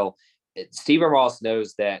 Tyreek Hill. Stephen Ross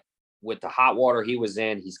knows that with the hot water he was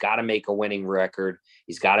in, he's got to make a winning record.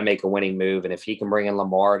 He's got to make a winning move. And if he can bring in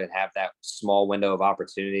Lamar and have that small window of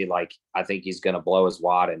opportunity, I think he's going to blow his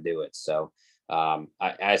wad and do it. So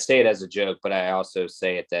I say it as a joke, but I also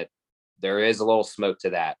say it that there is a little smoke to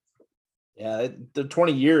that. Yeah, the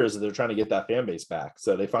 20 years they're trying to get that fan base back.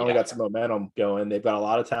 So they finally got some momentum going. They've got a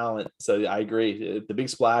lot of talent. So I agree. The big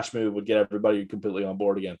splash move would get everybody completely on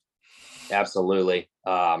board again. Absolutely.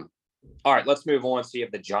 All right, let's move on. So you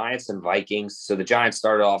have the Giants and Vikings. So the Giants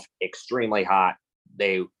started off extremely hot.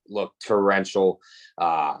 They looked torrential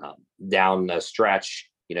down the stretch.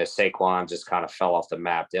 Saquon just kind of fell off the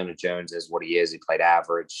map. Daniel Jones is what he is. He played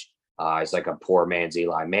average. He's like a poor man's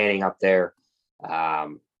Eli Manning up there.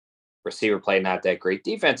 Receiver played not that great.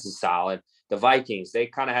 Defense is solid. The Vikings, they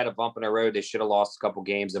kind of had a bump in the road. They should have lost a couple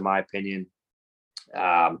games, in my opinion.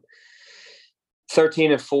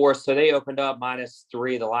 13-4, so they opened up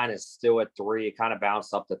 -3. The line is still at 3. It kind of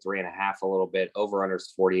bounced up to 3.5 a little bit. Over under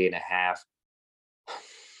is 48.5.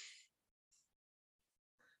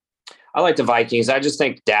 I like the Vikings. I just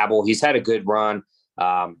think Dabble, he's had a good run.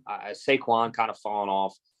 Saquon kind of falling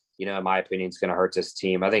off, in my opinion, is going to hurt this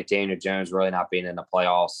team. I think Daniel Jones really not being in the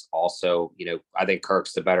playoffs. Also, I think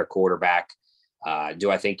Kirk's the better quarterback.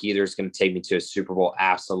 Do I think either is going to take me to a Super Bowl?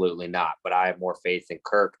 Absolutely not. But I have more faith in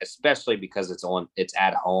Kirk, especially because it's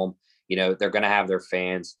at home. They're going to have their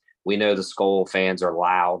fans. We know the Skol fans are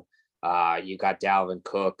loud. You got Dalvin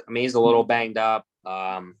Cook. I mean, he's a little banged up.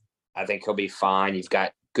 I think he'll be fine. You've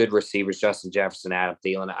got good receivers, Justin Jefferson, Adam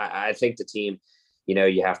Thielen. I think the team,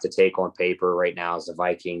 you have to take on paper right now is the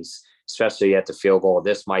Vikings, especially at the field goal.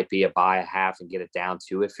 This might be a buy a half and get it down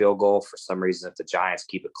to a field goal for some reason if the Giants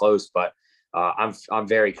keep it close. But I'm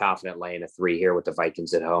very confident laying a 3 here with the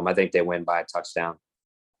Vikings at home. I think they win by a touchdown.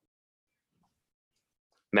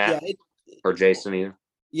 Matt or Jason either?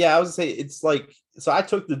 Yeah, I was gonna say it's like, so I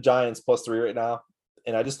took the Giants +3 right now,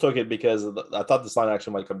 and I just took it because I thought this line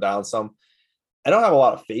actually might come down some. I don't have a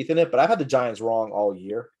lot of faith in it, but I've had the Giants wrong all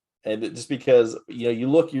year. And just because,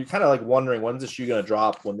 you're kind of like wondering when's the shoe going to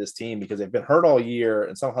drop when this team, because they've been hurt all year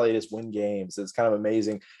and somehow they just win games. It's kind of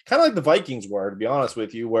amazing. Kind of like the Vikings were, to be honest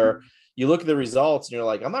with you, where you look at the results and you're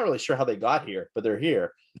like, I'm not really sure how they got here, but they're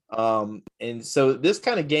here. And so this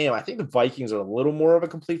kind of game, I think the Vikings are a little more of a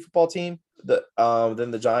complete football team than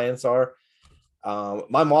the Giants are.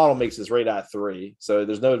 My model makes this right at 3, so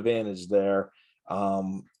there's no advantage there.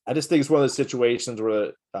 I just think it's one of those situations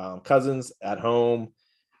where Cousins at home,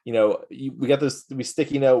 we got this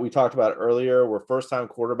sticky note we talked about earlier where first-time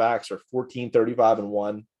quarterbacks are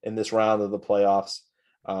 14-35-1 in this round of the playoffs.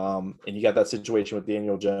 And you got that situation with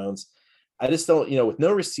Daniel Jones. I just don't, with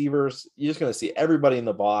no receivers, you're just going to see everybody in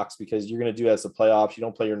the box because you're going to do as the playoffs. You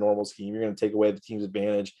don't play your normal scheme. You're going to take away the team's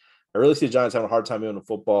advantage. I really see the Giants having a hard time moving the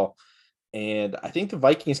football. And I think the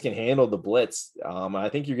Vikings can handle the blitz. I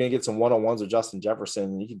think you're going to get some one-on-ones with Justin Jefferson,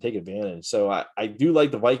 and you can take advantage. So I do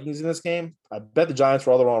like the Vikings in this game. I bet the Giants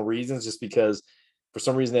for all the wrong reasons, just because for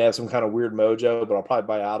some reason they have some kind of weird mojo, but I'll probably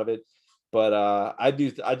buy out of it. But I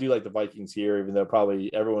do like the Vikings here, even though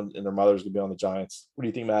probably everyone and their mothers could be on the Giants. What do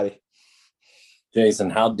you think, Maddie? Jason,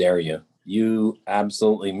 how dare you? You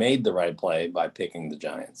absolutely made the right play by picking the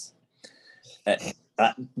Giants.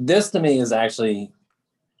 This to me is actually,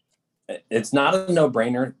 it's not a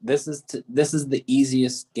no-brainer. This is the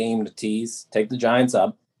easiest game to tease. Take the Giants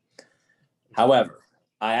up. However,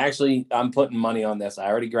 I'm putting money on this. I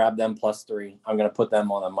already grabbed them +3. I'm going to put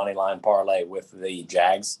them on a money line parlay with the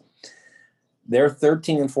Jags. They're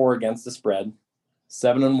 13-4 against the spread,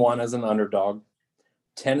 7-1 as an underdog,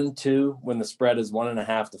 10-2 when the spread is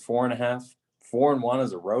 1.5 to 4.5, 4-1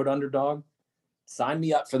 as a road underdog. Sign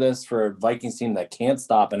me up for this for a Vikings team that can't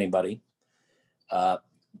stop anybody.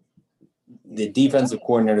 The defensive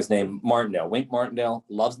coordinator's name, Martindale. Wink Martindale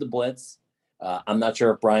loves the blitz. I'm not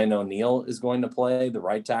sure if Brian O'Neill is going to play the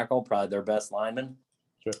right tackle, probably their best lineman.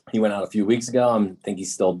 Sure. He went out a few weeks ago. I think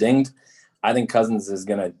he's still dinged. I think Cousins is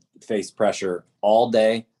going to face pressure all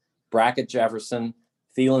day. Bracket Jefferson.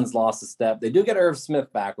 Thielen's lost a step. They do get Irv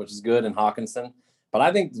Smith back, which is good, and Hawkinson. But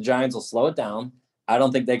I think the Giants will slow it down. I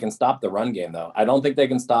don't think they can stop the run game, though. I don't think they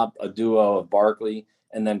can stop a duo of Barkley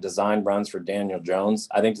and then design runs for Daniel Jones.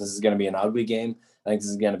 I think this is going to be an ugly game. I think this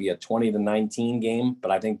is going to be a 20-19 game,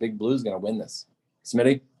 but I think Big Blue is going to win this.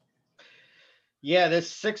 Smitty? Yeah,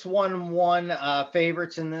 this 6-1-1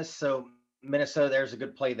 favorites in this. So Minnesota, there's a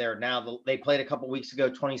good play there. Now they played a couple weeks ago,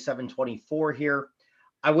 27-24 here.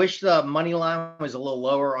 I wish the money line was a little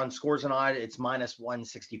lower on Scores and Odd. It's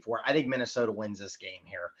 -164. I think Minnesota wins this game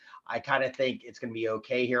here. I kind of think it's going to be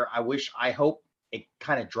okay here. I hope it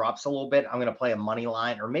kind of drops a little bit. I'm going to play a money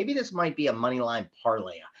line, or maybe this might be a money line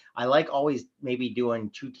parlay. I like always maybe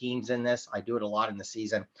doing 2 teams in this. I do it a lot in the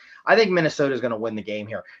season. I think Minnesota is going to win the game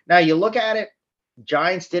here. Now you look at it,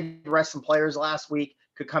 Giants did rest some players last week,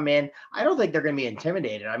 could come in. I don't think they're going to be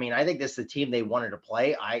intimidated. I mean, I think this is the team they wanted to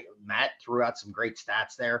play. Matt threw out some great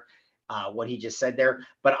stats there, what he just said there,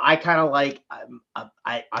 but I kind of like,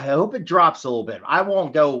 I hope it drops a little bit. I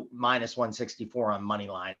won't go -164 on money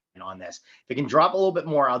line. on this. If it can drop a little bit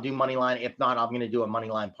more, I'll do money line. If not, I'm going to do a money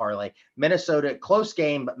line parlay. Minnesota, close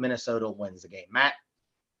game, but Minnesota wins the game. Matt?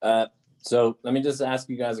 So let me just ask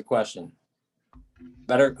you guys a question.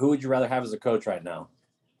 Who would you rather have as a coach right now?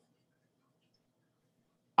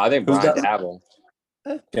 I think Brian Daboll.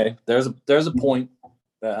 Okay, there's a point.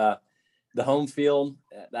 The home field,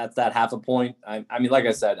 that's that half a point. I mean, like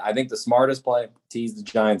I said, I think the smartest play, tease the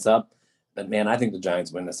Giants up. But man, I think the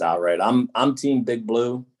Giants win this outright. I'm team Big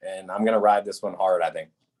Blue, and I'm gonna ride this one hard, I think.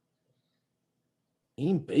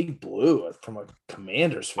 Team Big Blue from a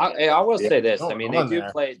Commanders fan. I will say this. I mean,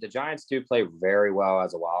 the Giants do play very well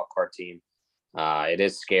as a wild card team. It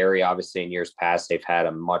is scary. Obviously, in years past, they've had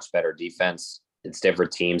a much better defense. It's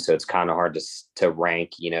different teams, so it's kind of hard to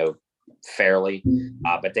rank, fairly.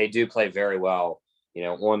 But they do play very well,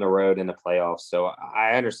 on the road in the playoffs. So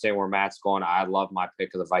I understand where Matt's going. I love my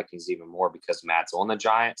pick of the Vikings even more because Matt's on the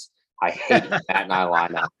Giants. I hate Matt and I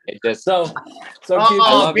line up. It just so I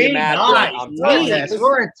love you, Matt. Nice.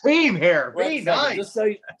 We're a team here. Be nice.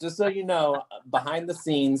 Just so you know, behind the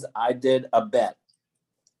scenes, I did a bet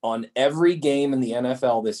on every game in the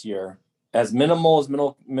NFL this year, as minimal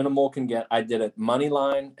can get. I did a money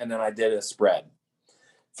line and then I did a spread.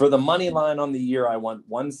 For the money line on the year, I won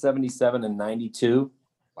 177.92.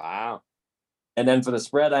 Wow. And then for the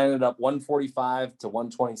spread, I ended up 145 to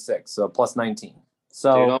 126, so plus 19.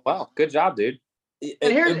 So, dude, wow, good job, dude.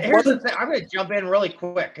 And here's the thing. I'm going to jump in really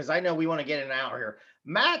quick because I know we want to get in and out here.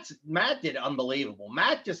 Matt did unbelievable.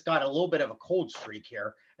 Matt just got a little bit of a cold streak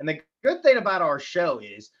here. And the good thing about our show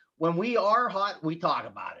is when we are hot, we talk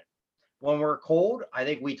about it. When we're cold, I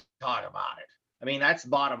think we talk about it. I mean, that's the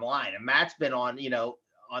bottom line. And Matt's been on,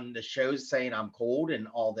 on the shows saying I'm cold and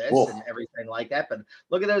all this and everything like that. But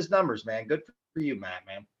look at those numbers, man. Good for you, Matt,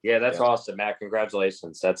 man. Yeah, that's awesome, Matt.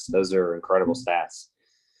 Congratulations. Those are incredible stats.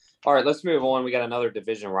 All right, let's move on. We got another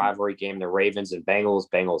division rivalry game, the Ravens and Bengals.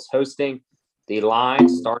 Bengals hosting. The line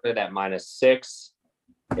started at -6.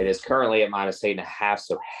 It is currently at -8.5.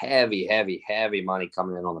 So heavy money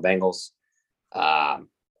coming in on the Bengals.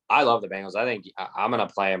 I love the Bengals. I think I'm going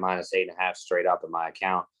to play a -8.5 straight up in my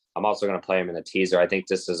account. I'm also going to play them in the teaser. I think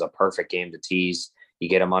this is a perfect game to tease. You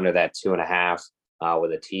get them under that 2.5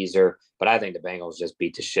 with a teaser. But I think the Bengals just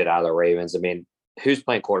beat the shit out of the Ravens. I mean, who's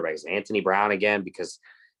playing quarterbacks? Anthony Brown again? Because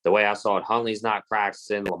the way I saw it, Huntley's not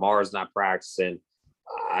practicing. Lamar's not practicing.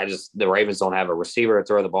 The Ravens don't have a receiver to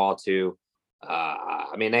throw the ball to.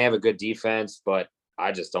 I mean, they have a good defense, but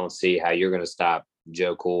I just don't see how you're going to stop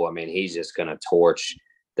Joe Cool. I mean, he's just going to torch.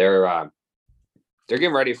 They're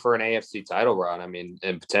getting ready for an AFC title run. I mean,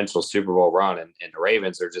 and potential Super Bowl run, and the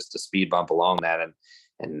Ravens are just a speed bump along that,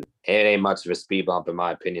 and it ain't much of a speed bump in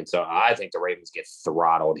my opinion. So I think the Ravens get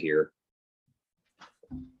throttled here.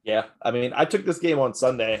 Yeah, I mean, I took this game on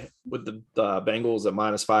Sunday with the Bengals at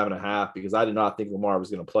 -5.5 because I did not think Lamar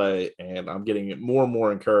was going to play, and I'm getting more and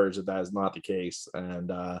more encouraged that is not the case.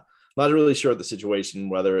 And not really sure of the situation,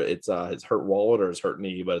 whether it's his hurt wallet or his hurt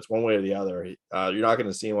knee, but it's one way or the other. You're not going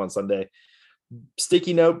to see him on Sunday.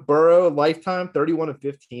 Sticky note, Burrow, lifetime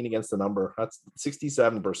 31-15 against the number. That's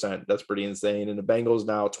 67%. That's pretty insane. And the Bengals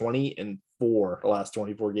now 20-4 the last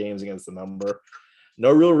 24 games against the number.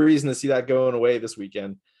 No real reason to see that going away this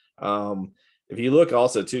weekend. If you look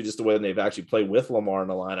also too, just the way they've actually played with Lamar in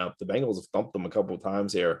the lineup, the Bengals have thumped them a couple of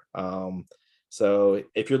times here. So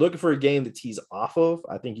if you're looking for a game to tease off of,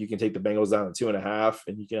 I think you can take the Bengals down to 2.5,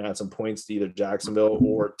 and you can add some points to either Jacksonville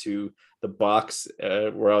or to the Bucs,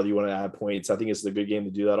 wherever you want to add points. I think it's a good game to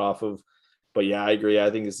do that off of. But yeah, I agree. I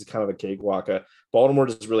think this is kind of a cakewalk. Baltimore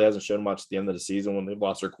just really hasn't shown much at the end of the season when they've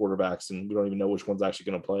lost their quarterbacks, and we don't even know which one's actually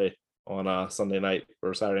going to play on Sunday night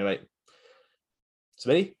or Saturday night.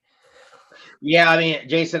 Smitty? Yeah, I mean,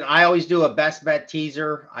 Jason, I always do a best bet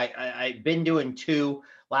teaser. I've been doing 2.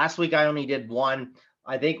 Last week, I only did 1.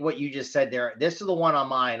 I think what you just said there, this is the one on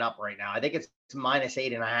mine up right now. I think it's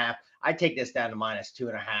 -8.5. I take this down to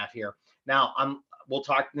 -2.5 here. Now, we'll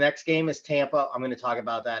talk. The next game is Tampa. I'm going to talk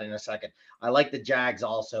about that in a second. I like the Jags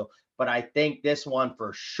also, but I think this one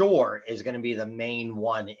for sure is going to be the main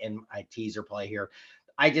one in my teaser play here.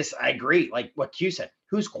 I agree. Like what Q said,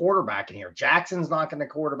 who's quarterbacking here? Jackson's not going to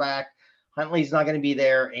quarterback. Huntley's not going to be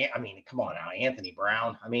there. I mean, come on now, Anthony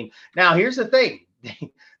Brown. I mean, now here's the thing.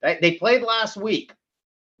 They played last week.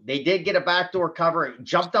 They did get a backdoor cover. It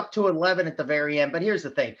jumped up to 11 at the very end. But here's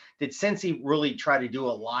the thing. Did Cincy really try to do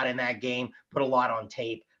a lot in that game, put a lot on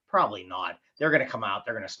tape? Probably not. They're going to come out.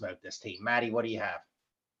 They're going to smoke this team. Maddie, what do you have?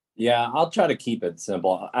 Yeah, I'll try to keep it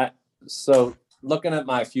simple. So looking at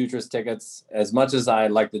my futures tickets, as much as I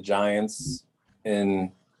like the Giants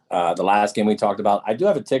in the last game we talked about, I do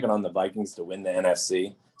have a ticket on the Vikings to win the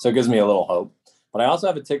NFC. So it gives me a little hope. But I also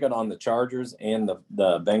have a ticket on the Chargers and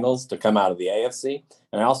the Bengals to come out of the AFC,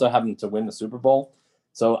 and I also have them to win the Super Bowl.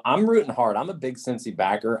 So I'm rooting hard. I'm a big Cincy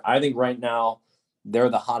backer. I think right now they're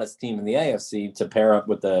the hottest team in the AFC to pair up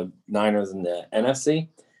with the Niners and the NFC.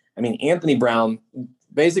 I mean, Anthony Brown,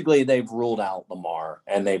 basically they've ruled out Lamar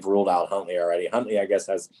and they've ruled out Huntley already. Huntley, I guess,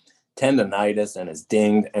 has tendonitis and is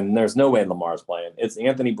dinged, and there's no way Lamar's playing. It's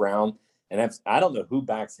Anthony Brown, and I don't know who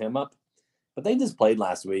backs him up, but they just played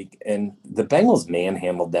last week, and the Bengals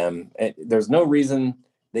manhandled them. There's no reason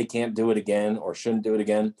they can't do it again or shouldn't do it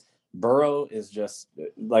again. Burrow is just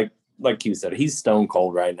like you said, he's stone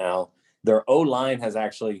cold right now. Their O-line has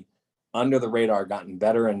actually, under the radar, gotten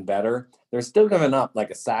better and better. They're still giving up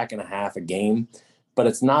like a sack and a half a game, but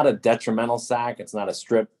it's not a detrimental sack. It's not a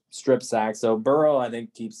strip sack. So Burrow, I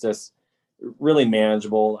think, keeps this really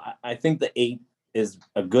manageable. I think the 8 is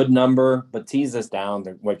a good number, but tease this down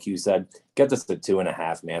to what you said. Get this to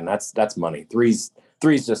 2.5, man. That's money. Three's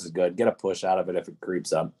just as good. Get a push out of it if it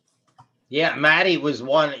creeps up. Yeah, Maddie was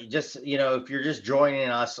one. Just, if you're just joining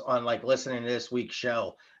us on like listening to this week's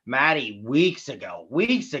show, Maddie weeks ago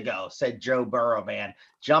said Joe Burrow, man,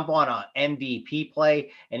 jump on an MVP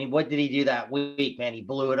play. And what did he do that week, man? He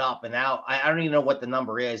blew it up. And now I don't even know what the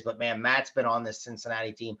number is, but man, Matt's been on this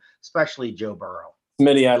Cincinnati team, especially Joe Burrow.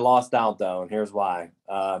 Smitty, I lost out though, and here's why.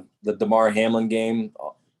 The DeMar Hamlin game,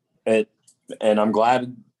 and I'm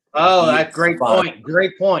glad. Oh, that's great point.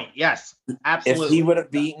 Great point. Yes, absolutely. If he would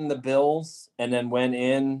have beaten the Bills and then went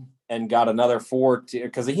in and got another 4,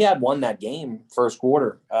 because he had won that game first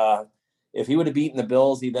quarter. If he would have beaten the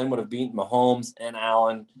Bills, he then would have beaten Mahomes and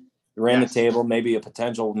Allen. Ran the table, maybe a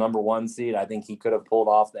potential number 1 seed. I think he could have pulled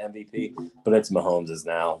off the MVP, but it's Mahomes'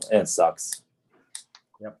 now, and it sucks.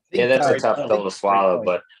 Yep. Yeah, that's a tough pill to swallow,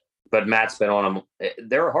 but Matt's been on them.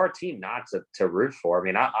 They're a hard team not to root for. I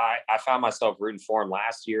mean, I found myself rooting for him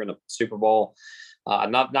last year in the Super Bowl.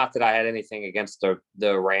 Not that I had anything against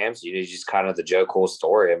the Rams. He's just kind of the Joe Cool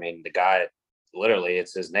story. I mean, the guy, literally,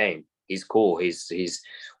 it's his name. He's cool. He's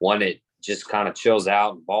one that just kind of chills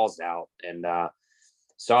out and balls out. And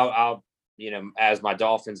so I'll as my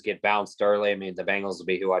Dolphins get bounced early, I mean, the Bengals will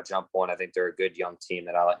be who I jump on. I think they're a good young team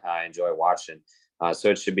that I enjoy watching.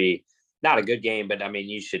 So it should be not a good game, but I mean,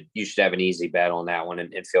 you should have an easy bet on that one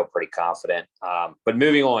and feel pretty confident. But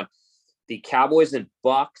moving on, the Cowboys and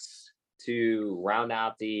Bucks to round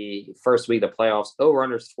out the first week of the playoffs.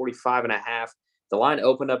 Over-under 45.5. The line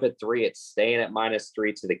opened up at 3. It's staying at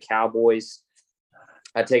 -3 to the Cowboys.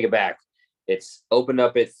 I take it back. It's opened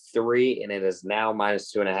up at 3, and it is now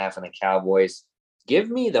 -2.5 in the Cowboys.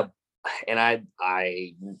 Give me and I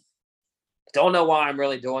don't know why I'm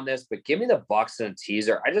really doing this, but give me the Bucks and a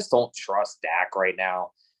teaser. I just don't trust Dak right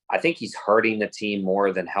now. I think he's hurting the team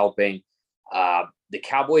more than helping. The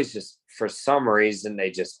Cowboys just, for some reason,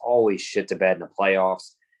 they just always shit the bed in the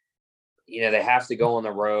playoffs. They have to go on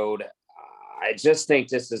the road. I just think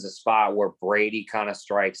this is a spot where Brady kind of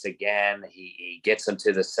strikes again. He gets them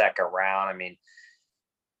to the second round. I mean,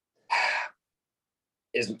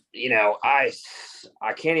 I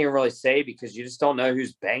can't even really say because you just don't know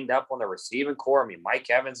who's banged up on the receiving core. I mean, Mike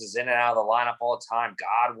Evans is in and out of the lineup all the time.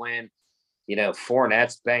 Godwin,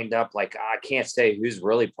 Fournette's banged up. Like, I can't say who's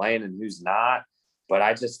really playing and who's not, but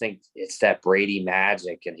I just think it's that Brady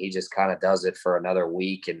magic, and he just kind of does it for another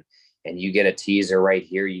week. And you get a teaser right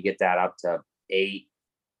here. You get that up to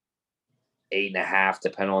 8.5,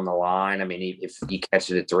 depending on the line. I mean, if you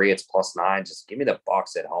catch it at 3, it's +9. Just give me the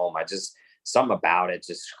Bucks at home. Something about it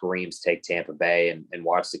just screams take Tampa Bay and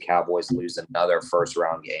watch the Cowboys lose another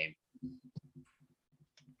first-round game.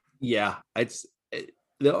 Yeah,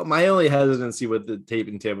 my only hesitancy with the tape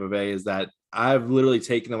in Tampa Bay is that I've literally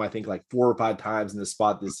taken them, I think, like 4 or 5 times in this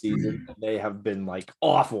spot this season. They have been like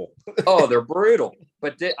awful. Oh, they're brutal.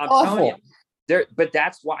 But I'm telling you, but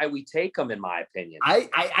that's why we take them, in my opinion.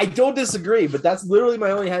 I don't disagree, but that's literally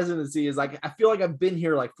my only hesitancy is like I feel like I've been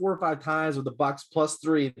here like 4 or 5 times with the Bucks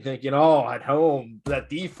 +3 thinking, oh, at home, that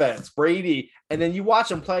defense, Brady. And then you watch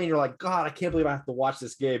them play and you're like, God, I can't believe I have to watch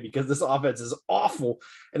this game because this offense is awful.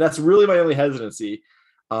 And that's really my only hesitancy.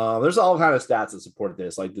 There's all kind of stats that support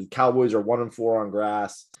this. Like the Cowboys are 1-4 on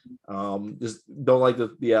grass. Just don't like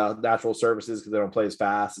the natural surfaces because they don't play as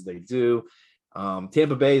fast as they do.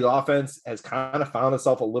 Tampa Bay's offense has kind of found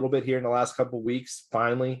itself a little bit here in the last couple of weeks.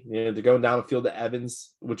 Finally, they're going down the field to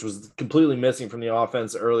Evans, which was completely missing from the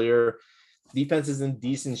offense earlier. Defense is in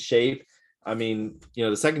decent shape. I mean,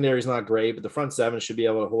 the secondary is not great, but the front seven should be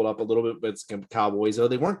able to hold up a little bit with Cowboys. Though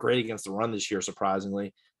they weren't great against the run this year,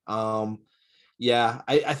 surprisingly. Yeah,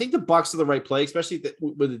 I think the Bucks are the right play, especially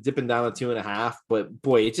with it dipping down to 2.5. But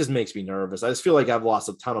boy, it just makes me nervous. I just feel like I've lost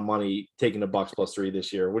a ton of money taking the Bucks +3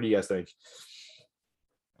 this year. What do you guys think?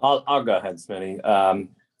 I'll go ahead, Smitty.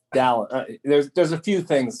 Dallas. There's a few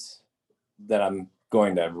things that I'm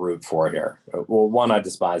going to root for here. Well, one, I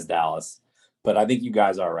despise Dallas, but I think you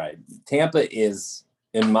guys are right. Tampa is,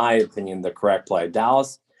 in my opinion, the correct play.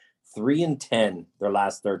 Dallas 3-10 their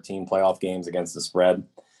last 13 playoff games against the spread.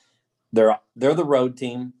 They're the road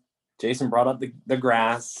team. Jason brought up the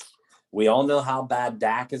grass. We all know how bad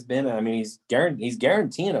Dak has been. I mean, he's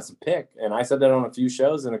guaranteeing us a pick. And I said that on a few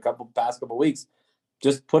shows in past couple weeks.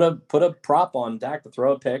 Just put a prop on Dak to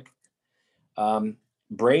throw a pick.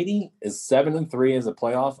 Brady is 7-3 as a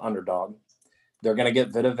playoff underdog. They're going to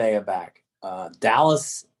get Vita Vea back.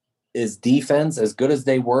 Dallas is defense as good as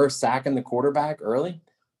they were sacking the quarterback early.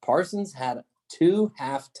 Parsons had 2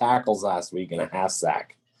 half tackles last week and a half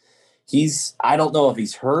sack. I don't know if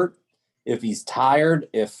he's hurt, if he's tired,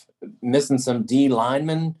 if missing some D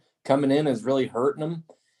linemen coming in is really hurting him.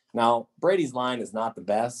 Now, Brady's line is not the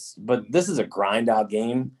best, but this is a grind out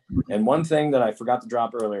game. And one thing that I forgot to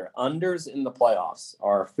drop earlier, unders in the playoffs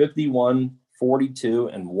are 51, 42,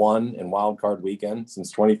 and 1 in wild card weekend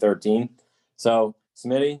since 2013. So,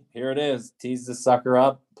 Smitty, here it is. Tease the sucker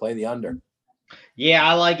up, play the under. Yeah,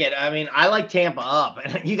 I like it. I mean, I like Tampa up.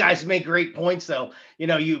 And you guys make great points, though. You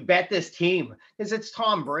know, you bet this team because it's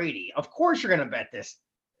Tom Brady. Of course you're going to bet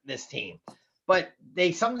this team. But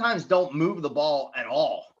they sometimes don't move the ball at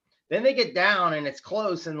all. Then they get down and it's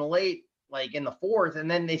close in the late, like in the fourth, and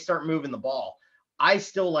then they start moving the ball. I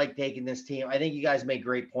still like taking this team. I think you guys make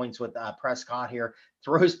great points with Prescott here.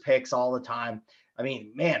 Throws picks all the time. I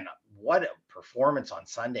mean, man, what a performance on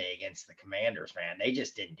Sunday against the Commanders, man. They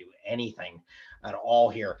just didn't do anything at all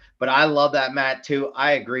here. But I love that, Matt, too.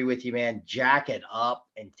 I agree with you, man. Jack it up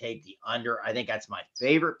and take the under. I think that's my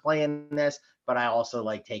favorite play in this, but I also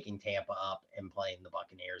like taking Tampa up and playing the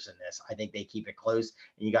Buccaneers in this. I think they keep it close,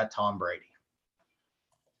 and you got Tom Brady.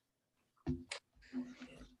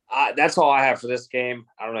 That's all I have for this game.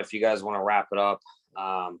 I don't know if you guys want to wrap it up.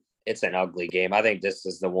 It's an ugly game. I think this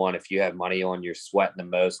is the one, if you have money on, you're sweating the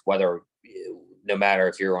most, no matter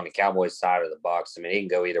if you're on the Cowboys side or the Bucs. I mean, it can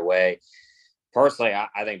go either way. Personally,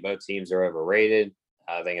 I think both teams are overrated.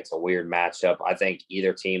 I think it's a weird matchup. I think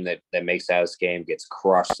either team that makes out this game gets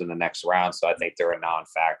crushed in the next round. So I think they're a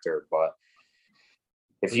non-factor. But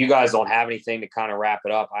if you guys don't have anything to kind of wrap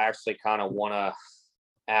it up, I actually kind of want to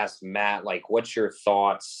ask Matt, like, what's your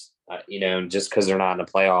thoughts? Just because they're not in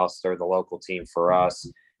the playoffs, they're the local team for us.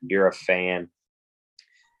 You're a fan.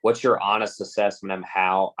 What's your honest assessment of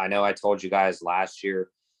how? I know I told you guys last year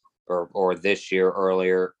or this year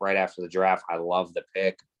earlier, right after the draft, I love the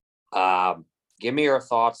pick. Give me your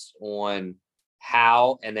thoughts on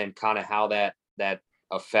how, and then kind of how that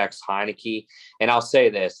affects Heinicke. And I'll say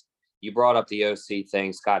this: you brought up the OC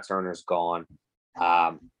thing. Scott Turner's gone.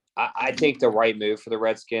 I think the right move for the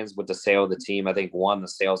Redskins with the sale of the team. I think one, the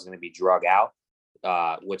sale is going to be drug out,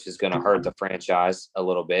 which is going to hurt the franchise a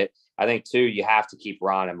little bit. I think two, you have to keep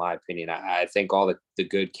Ron, in my opinion. I think all the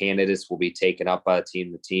good candidates will be taken up by the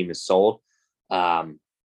team. The team is sold.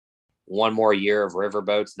 One more year of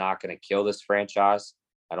Riverboat's not going to kill this franchise.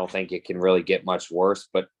 I don't think it can really get much worse.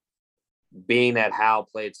 But being that Howell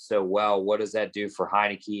played so well, what does that do for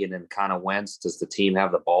Heinicke and then kind of Wentz? Does the team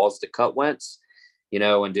have the balls to cut Wentz?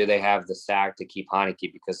 And do they have the sack to keep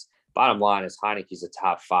Heinicke? Because bottom line is Heinicke's a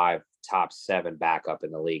top 5, top 7 backup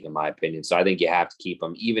in the league, in my opinion. So I think you have to keep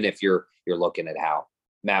him, even if you're looking at Howell.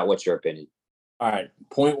 Matt, what's your opinion? All right.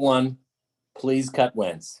 Point 1, please cut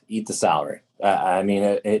Wentz. Eat the salary. I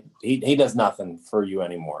mean, he does nothing for you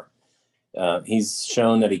anymore. He's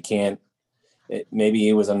shown that he can't. Maybe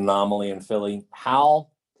he was an anomaly in Philly.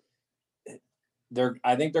 Howell,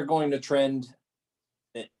 I think they're going to trend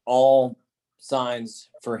all signs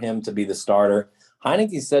for him to be the starter.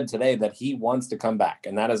 Heinicke said today that he wants to come back,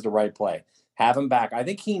 and that is the right play. Have him back. I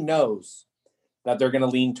think he knows that they're going to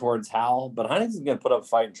lean towards Howell, but Heinicke's going to put up a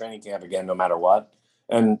fight in training camp again no matter what,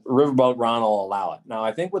 and Riverboat Ron will allow it. Now,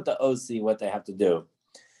 I think with the OC, what they have to do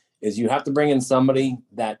is you have to bring in somebody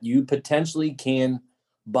that you potentially can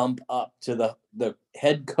bump up to the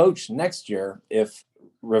head coach next year if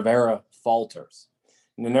Rivera falters.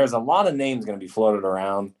 And then there's a lot of names going to be floated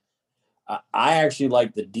around. I actually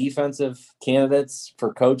like the defensive candidates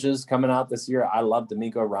for coaches coming out this year. I love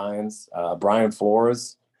D'Amico Ryans, Brian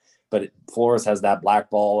Flores, but Flores has that black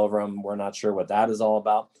ball over him. We're not sure what that is all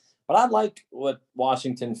about. But I like what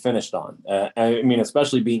Washington finished on. I mean,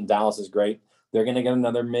 especially beating Dallas is great. They're going to get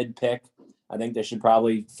another mid-pick. I think they should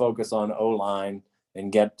probably focus on O-line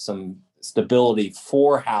and get some stability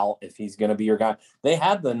for Howell if he's going to be your guy. They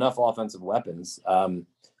had enough offensive weapons.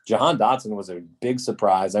 Jahan Dotson was a big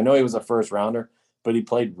surprise. I know he was a first rounder, but he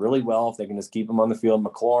played really well if they can just keep him on the field.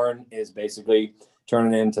 McLaurin is basically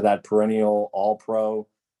turning into that perennial all-pro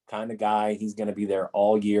kind of guy. He's going to be there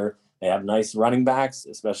all year. They have nice running backs,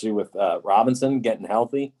 especially with Robinson getting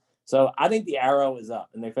healthy. So I think the arrow is up,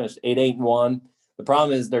 and they finished 8-1. The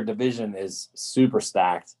problem is their division is super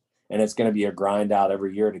stacked, and it's going to be a grind out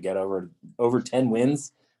every year to get over 10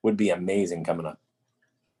 wins. Would be amazing coming up.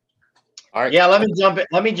 All right. Yeah, let me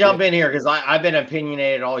jump in here because I've been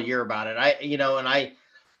opinionated all year about it. I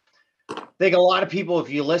think a lot of people, if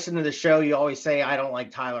you listen to the show, you always say I don't like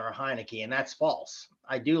Tyler Heineke, and that's false.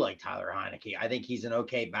 I do like Tyler Heineke. I think he's an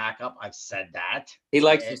okay backup. I've said that. He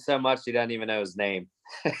likes him so much he doesn't even know his name.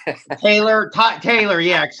 Taylor.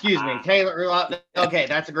 Yeah, excuse me. Taylor. Okay,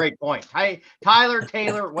 that's a great point. Tyler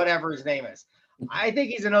Taylor, whatever his name is. I think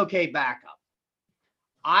he's an okay backup.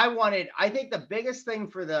 I think the biggest thing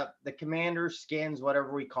for the Commanders, Skins,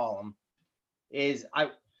 whatever we call them, is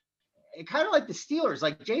kind of like the Steelers,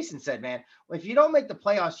 like Jason said, man, if you don't make the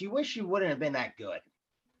playoffs, you wish you wouldn't have been that good.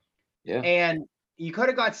 Yeah. And you could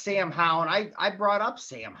have got Sam Howell, and I brought up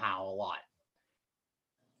Sam Howell a lot.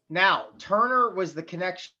 Now, Turner was the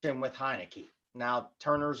connection with Heineke. Now,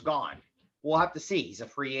 Turner's gone. We'll have to see. He's a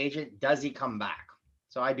free agent. Does he come back?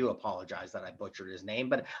 So I do apologize that I butchered his name,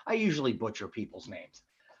 but I usually butcher people's names.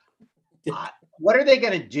 What are they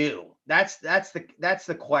going to do? That's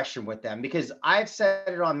the question with them, because I've said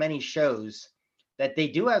it on many shows that they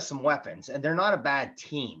do have some weapons and they're not a bad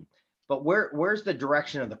team, but where's the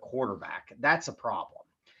direction of the quarterback? That's a problem.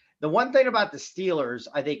 The one thing about the Steelers,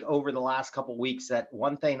 I think over the last couple of weeks, that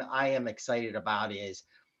one thing I am excited about is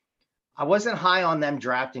I wasn't high on them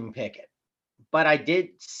drafting Pickett, but I did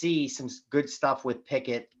see some good stuff with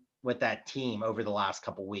Pickett with that team over the last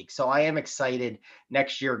couple of weeks. So I am excited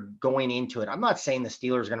next year going into it. I'm not saying the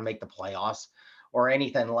Steelers are going to make the playoffs or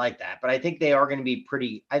anything like that, but I think they are going to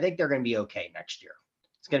be I think they're going to be okay next year.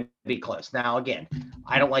 It's going to be close. Now, again,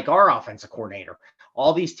 I don't like our offensive coordinator.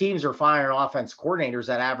 All these teams are firing offensive coordinators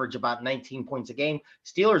that average about 19 points a game.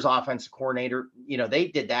 Steelers offensive coordinator, they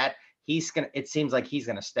did that. It seems like he's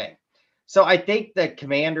going to stay. So I think the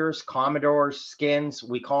Commanders, Commodores, Skins,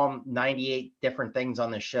 we call them 98 different things on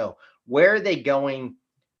the show. Where are they going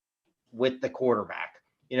with the quarterback?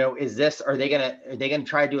 Are they gonna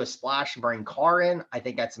try to do a splash and bring Carr in? I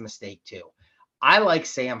think that's a mistake too. I like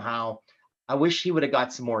Sam Howell. I wish he would have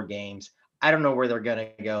got some more games. I don't know where they're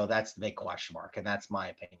gonna go. That's the big question mark, and that's my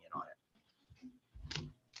opinion on it.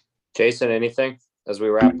 Jason, anything as we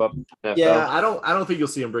wrap up? NFL? Yeah, I don't think you'll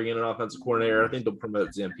see him bring in an offensive coordinator. I think they'll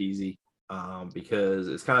promote Zampese. Because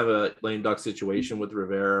it's kind of a lame duck situation with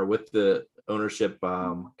Rivera, with the ownership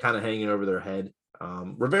kind of hanging over their head.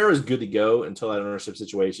 Rivera is good to go until that ownership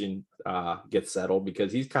situation gets settled,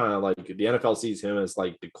 because he's kind of like, the NFL sees him as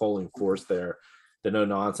like the calling force there, that no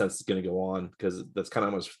nonsense is going to go on, because that's kind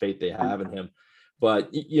of how much faith they have in him. But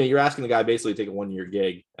you're asking the guy basically to take a 1-year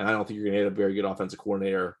gig, and I don't think you're going to get a very good offensive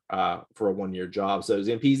coordinator for a 1-year job. So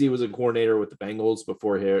Zampese was a coordinator with the Bengals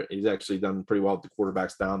before here. He's actually done pretty well with the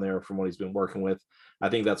quarterbacks down there from what he's been working with. I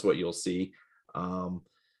think that's what you'll see. And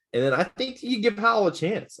then I think you give Howell a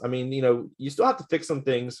chance. I mean, you still have to fix some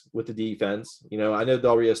things with the defense. I know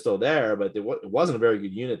Del Rio's still there, but it wasn't a very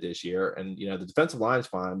good unit this year. And, the defensive line's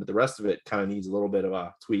fine, but the rest of it kind of needs a little bit of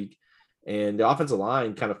a tweak. And the offensive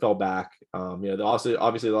line kind of fell back. They also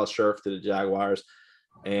obviously lost Scherf to the Jaguars.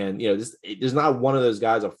 And, there's not one of those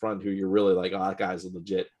guys up front who you're really like, oh, that guy's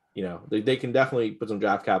legit. They can definitely put some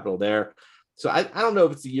draft capital there. So I don't know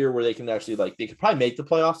if it's a year where they can actually, they could probably make the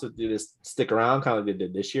playoffs if they just stick around, kind of like they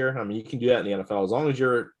did this year. I mean, you can do that in the NFL. As long as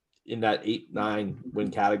you're in that 8-9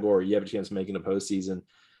 win category, you have a chance of making the postseason.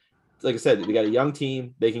 Like I said, they got a young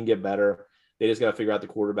team. They can get better. They just got to figure out the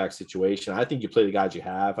quarterback situation. I think you play the guys you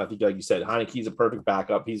have. I think, like you said, Heineke's a perfect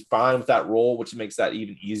backup. He's fine with that role, which makes that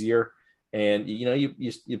even easier. And,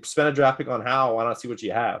 you spend a draft pick on Howell. Why not see what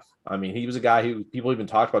you have? I mean, he was a guy who people even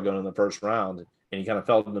talked about going in the first round, and he kind of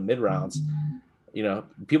fell in the mid rounds.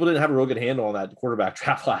 People didn't have a real good handle on that quarterback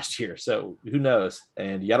draft last year. So who knows?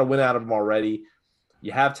 And you got to win out of him already.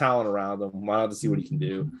 You have talent around him. Why not to see what he can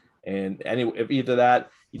do? And if either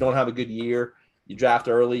that, you don't have a good year, you draft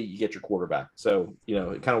early, you get your quarterback. So,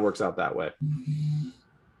 it kind of works out that way.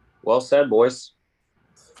 Well said, boys.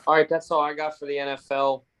 All right, that's all I got for the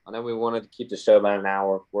NFL. I know we wanted to keep the show about an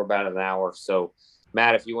hour. We're about an hour. So,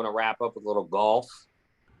 Matt, if you want to wrap up with a little golf.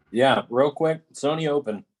 Yeah, real quick, Sony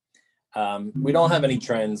Open. We don't have any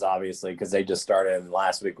trends, obviously, because they just started. And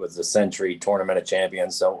last week was the Century Tournament of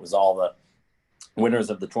Champions, so it was all the winners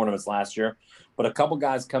of the tournaments last year. But a couple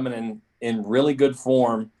guys coming in really good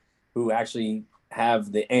form who actually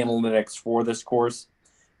have the analytics for this course.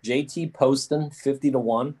 JT Poston,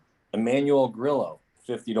 50-1. Emmanuel Grillo,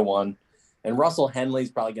 50-1. And Russell Henley's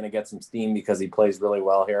probably going to get some steam because he plays really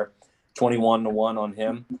well here. 21-1 on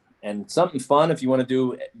him. And something fun if you want to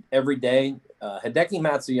do every day. Hideki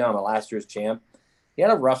Matsuyama, last year's champ, he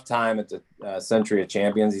had a rough time at the Century of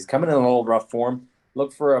Champions. He's coming in a little rough form.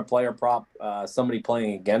 Look for a player prop, somebody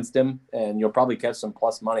playing against him, and you'll probably catch some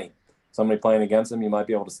plus money. Somebody playing against him, you might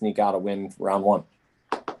be able to sneak out a win round one.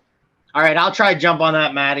 All right, I'll try to jump on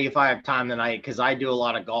that, Maddie, if I have time tonight, because I do a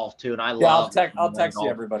lot of golf too, and I love. I'll text you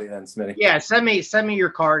everybody then, Smitty. Yeah, send me your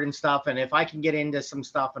card and stuff, and if I can get into some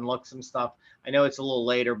stuff and look some stuff, I know it's a little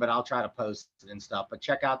later, but I'll try to post it and stuff. But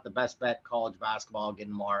check out the Best Bet College Basketball again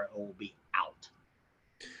tomorrow. It will be out.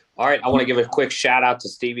 All right, I want to give a quick shout out to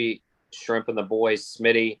Stevie Shrimp and the boys.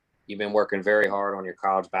 Smitty, you've been working very hard on your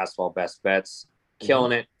college basketball best bets,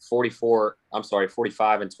 killing it. 45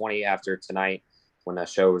 and 20 after tonight when that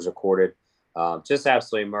show was recorded. Just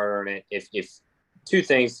absolutely murdering it. If two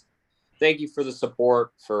things, thank you for the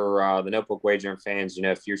support for the Notebook Wagering fans.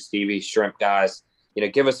 If you're Stevie Shrimp guys,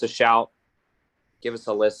 give us a shout, give us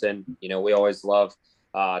a listen. We always love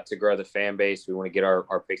to grow the fan base. We want to get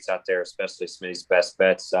our picks out there, especially Smitty's best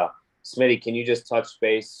bets. Smitty, can you just touch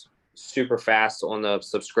base super fast on the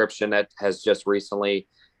subscription that has just recently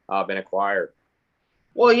been acquired?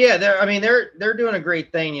 Well, yeah, they're doing a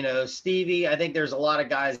great thing. Stevie, I think there's a lot of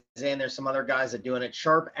guys in. There's some other guys that doing it.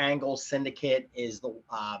 Sharp Angle Syndicate is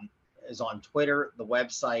on Twitter, the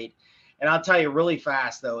website. And I'll tell you really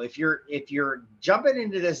fast though, if you're jumping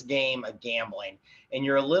into this game of gambling and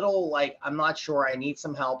you're a little like, I'm not sure, I need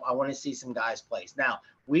some help, I want to see some guys plays. Now,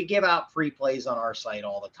 we give out free plays on our site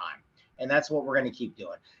all the time, and that's what we're going to keep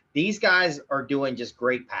doing. These guys are doing just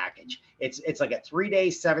great package. It's like a 3-day,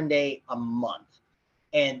 7-day, a month.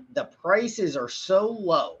 And the prices are so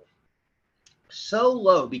low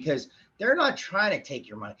because they're not trying to take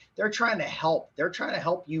your money. They're trying to help. They're trying to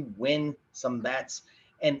help you win some bets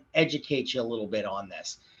and educate you a little bit on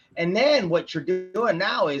this. And then what you're doing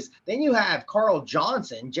now is then you have Carl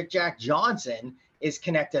Johnson, Jack Johnson is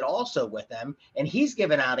connected also with them, and he's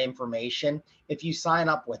giving out information if you sign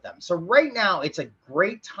up with them. So right now it's a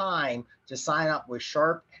great time to sign up with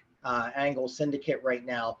Sharp Angle Syndicate right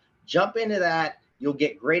now. Jump into that. You'll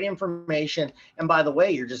get great information. And by the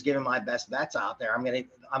way, you're just giving my best bets out there.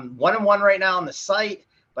 I'm 1-1 right now on the site,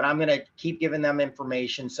 but I'm going to keep giving them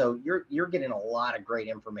information. So you're getting a lot of great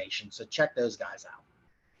information. So check those guys out.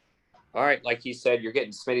 All right. Like you said, you're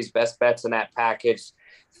getting Smitty's best bets in that package.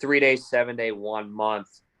 3-day, 7-day, 1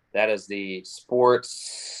 month. That is the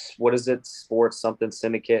sports. What is it? Sports something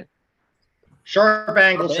syndicate. Sharp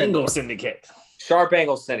Angle Syndicate. Sharp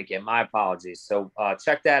Angle Syndicate. My apologies. So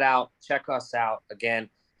check that out. Check us out. Again,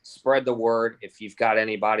 spread the word. If you've got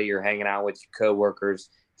anybody you're hanging out with, your coworkers,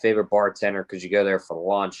 favorite bartender, because you go there for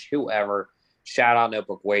lunch, whoever, shout out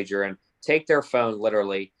Notebook Wagering. Take their phone,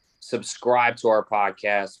 literally, subscribe to our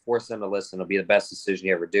podcast, force them to listen. It'll be the best decision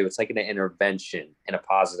you ever do. It's like an intervention in a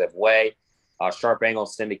positive way. Sharp Angle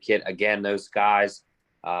Syndicate, again, those guys,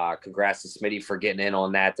 congrats to Smitty for getting in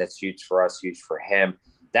on that. That's huge for us, huge for him.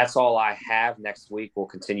 That's all I have. Next week, we'll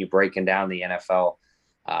continue breaking down the NFL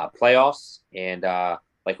playoffs. And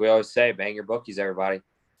like we always say, bang your bookies, everybody.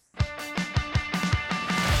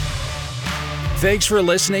 Thanks for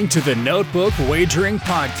listening to the Notebook Wagering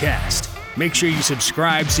Podcast. Make sure you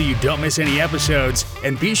subscribe so you don't miss any episodes,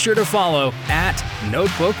 and be sure to follow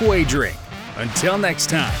 @Notebook Wagering. Until next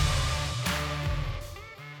time.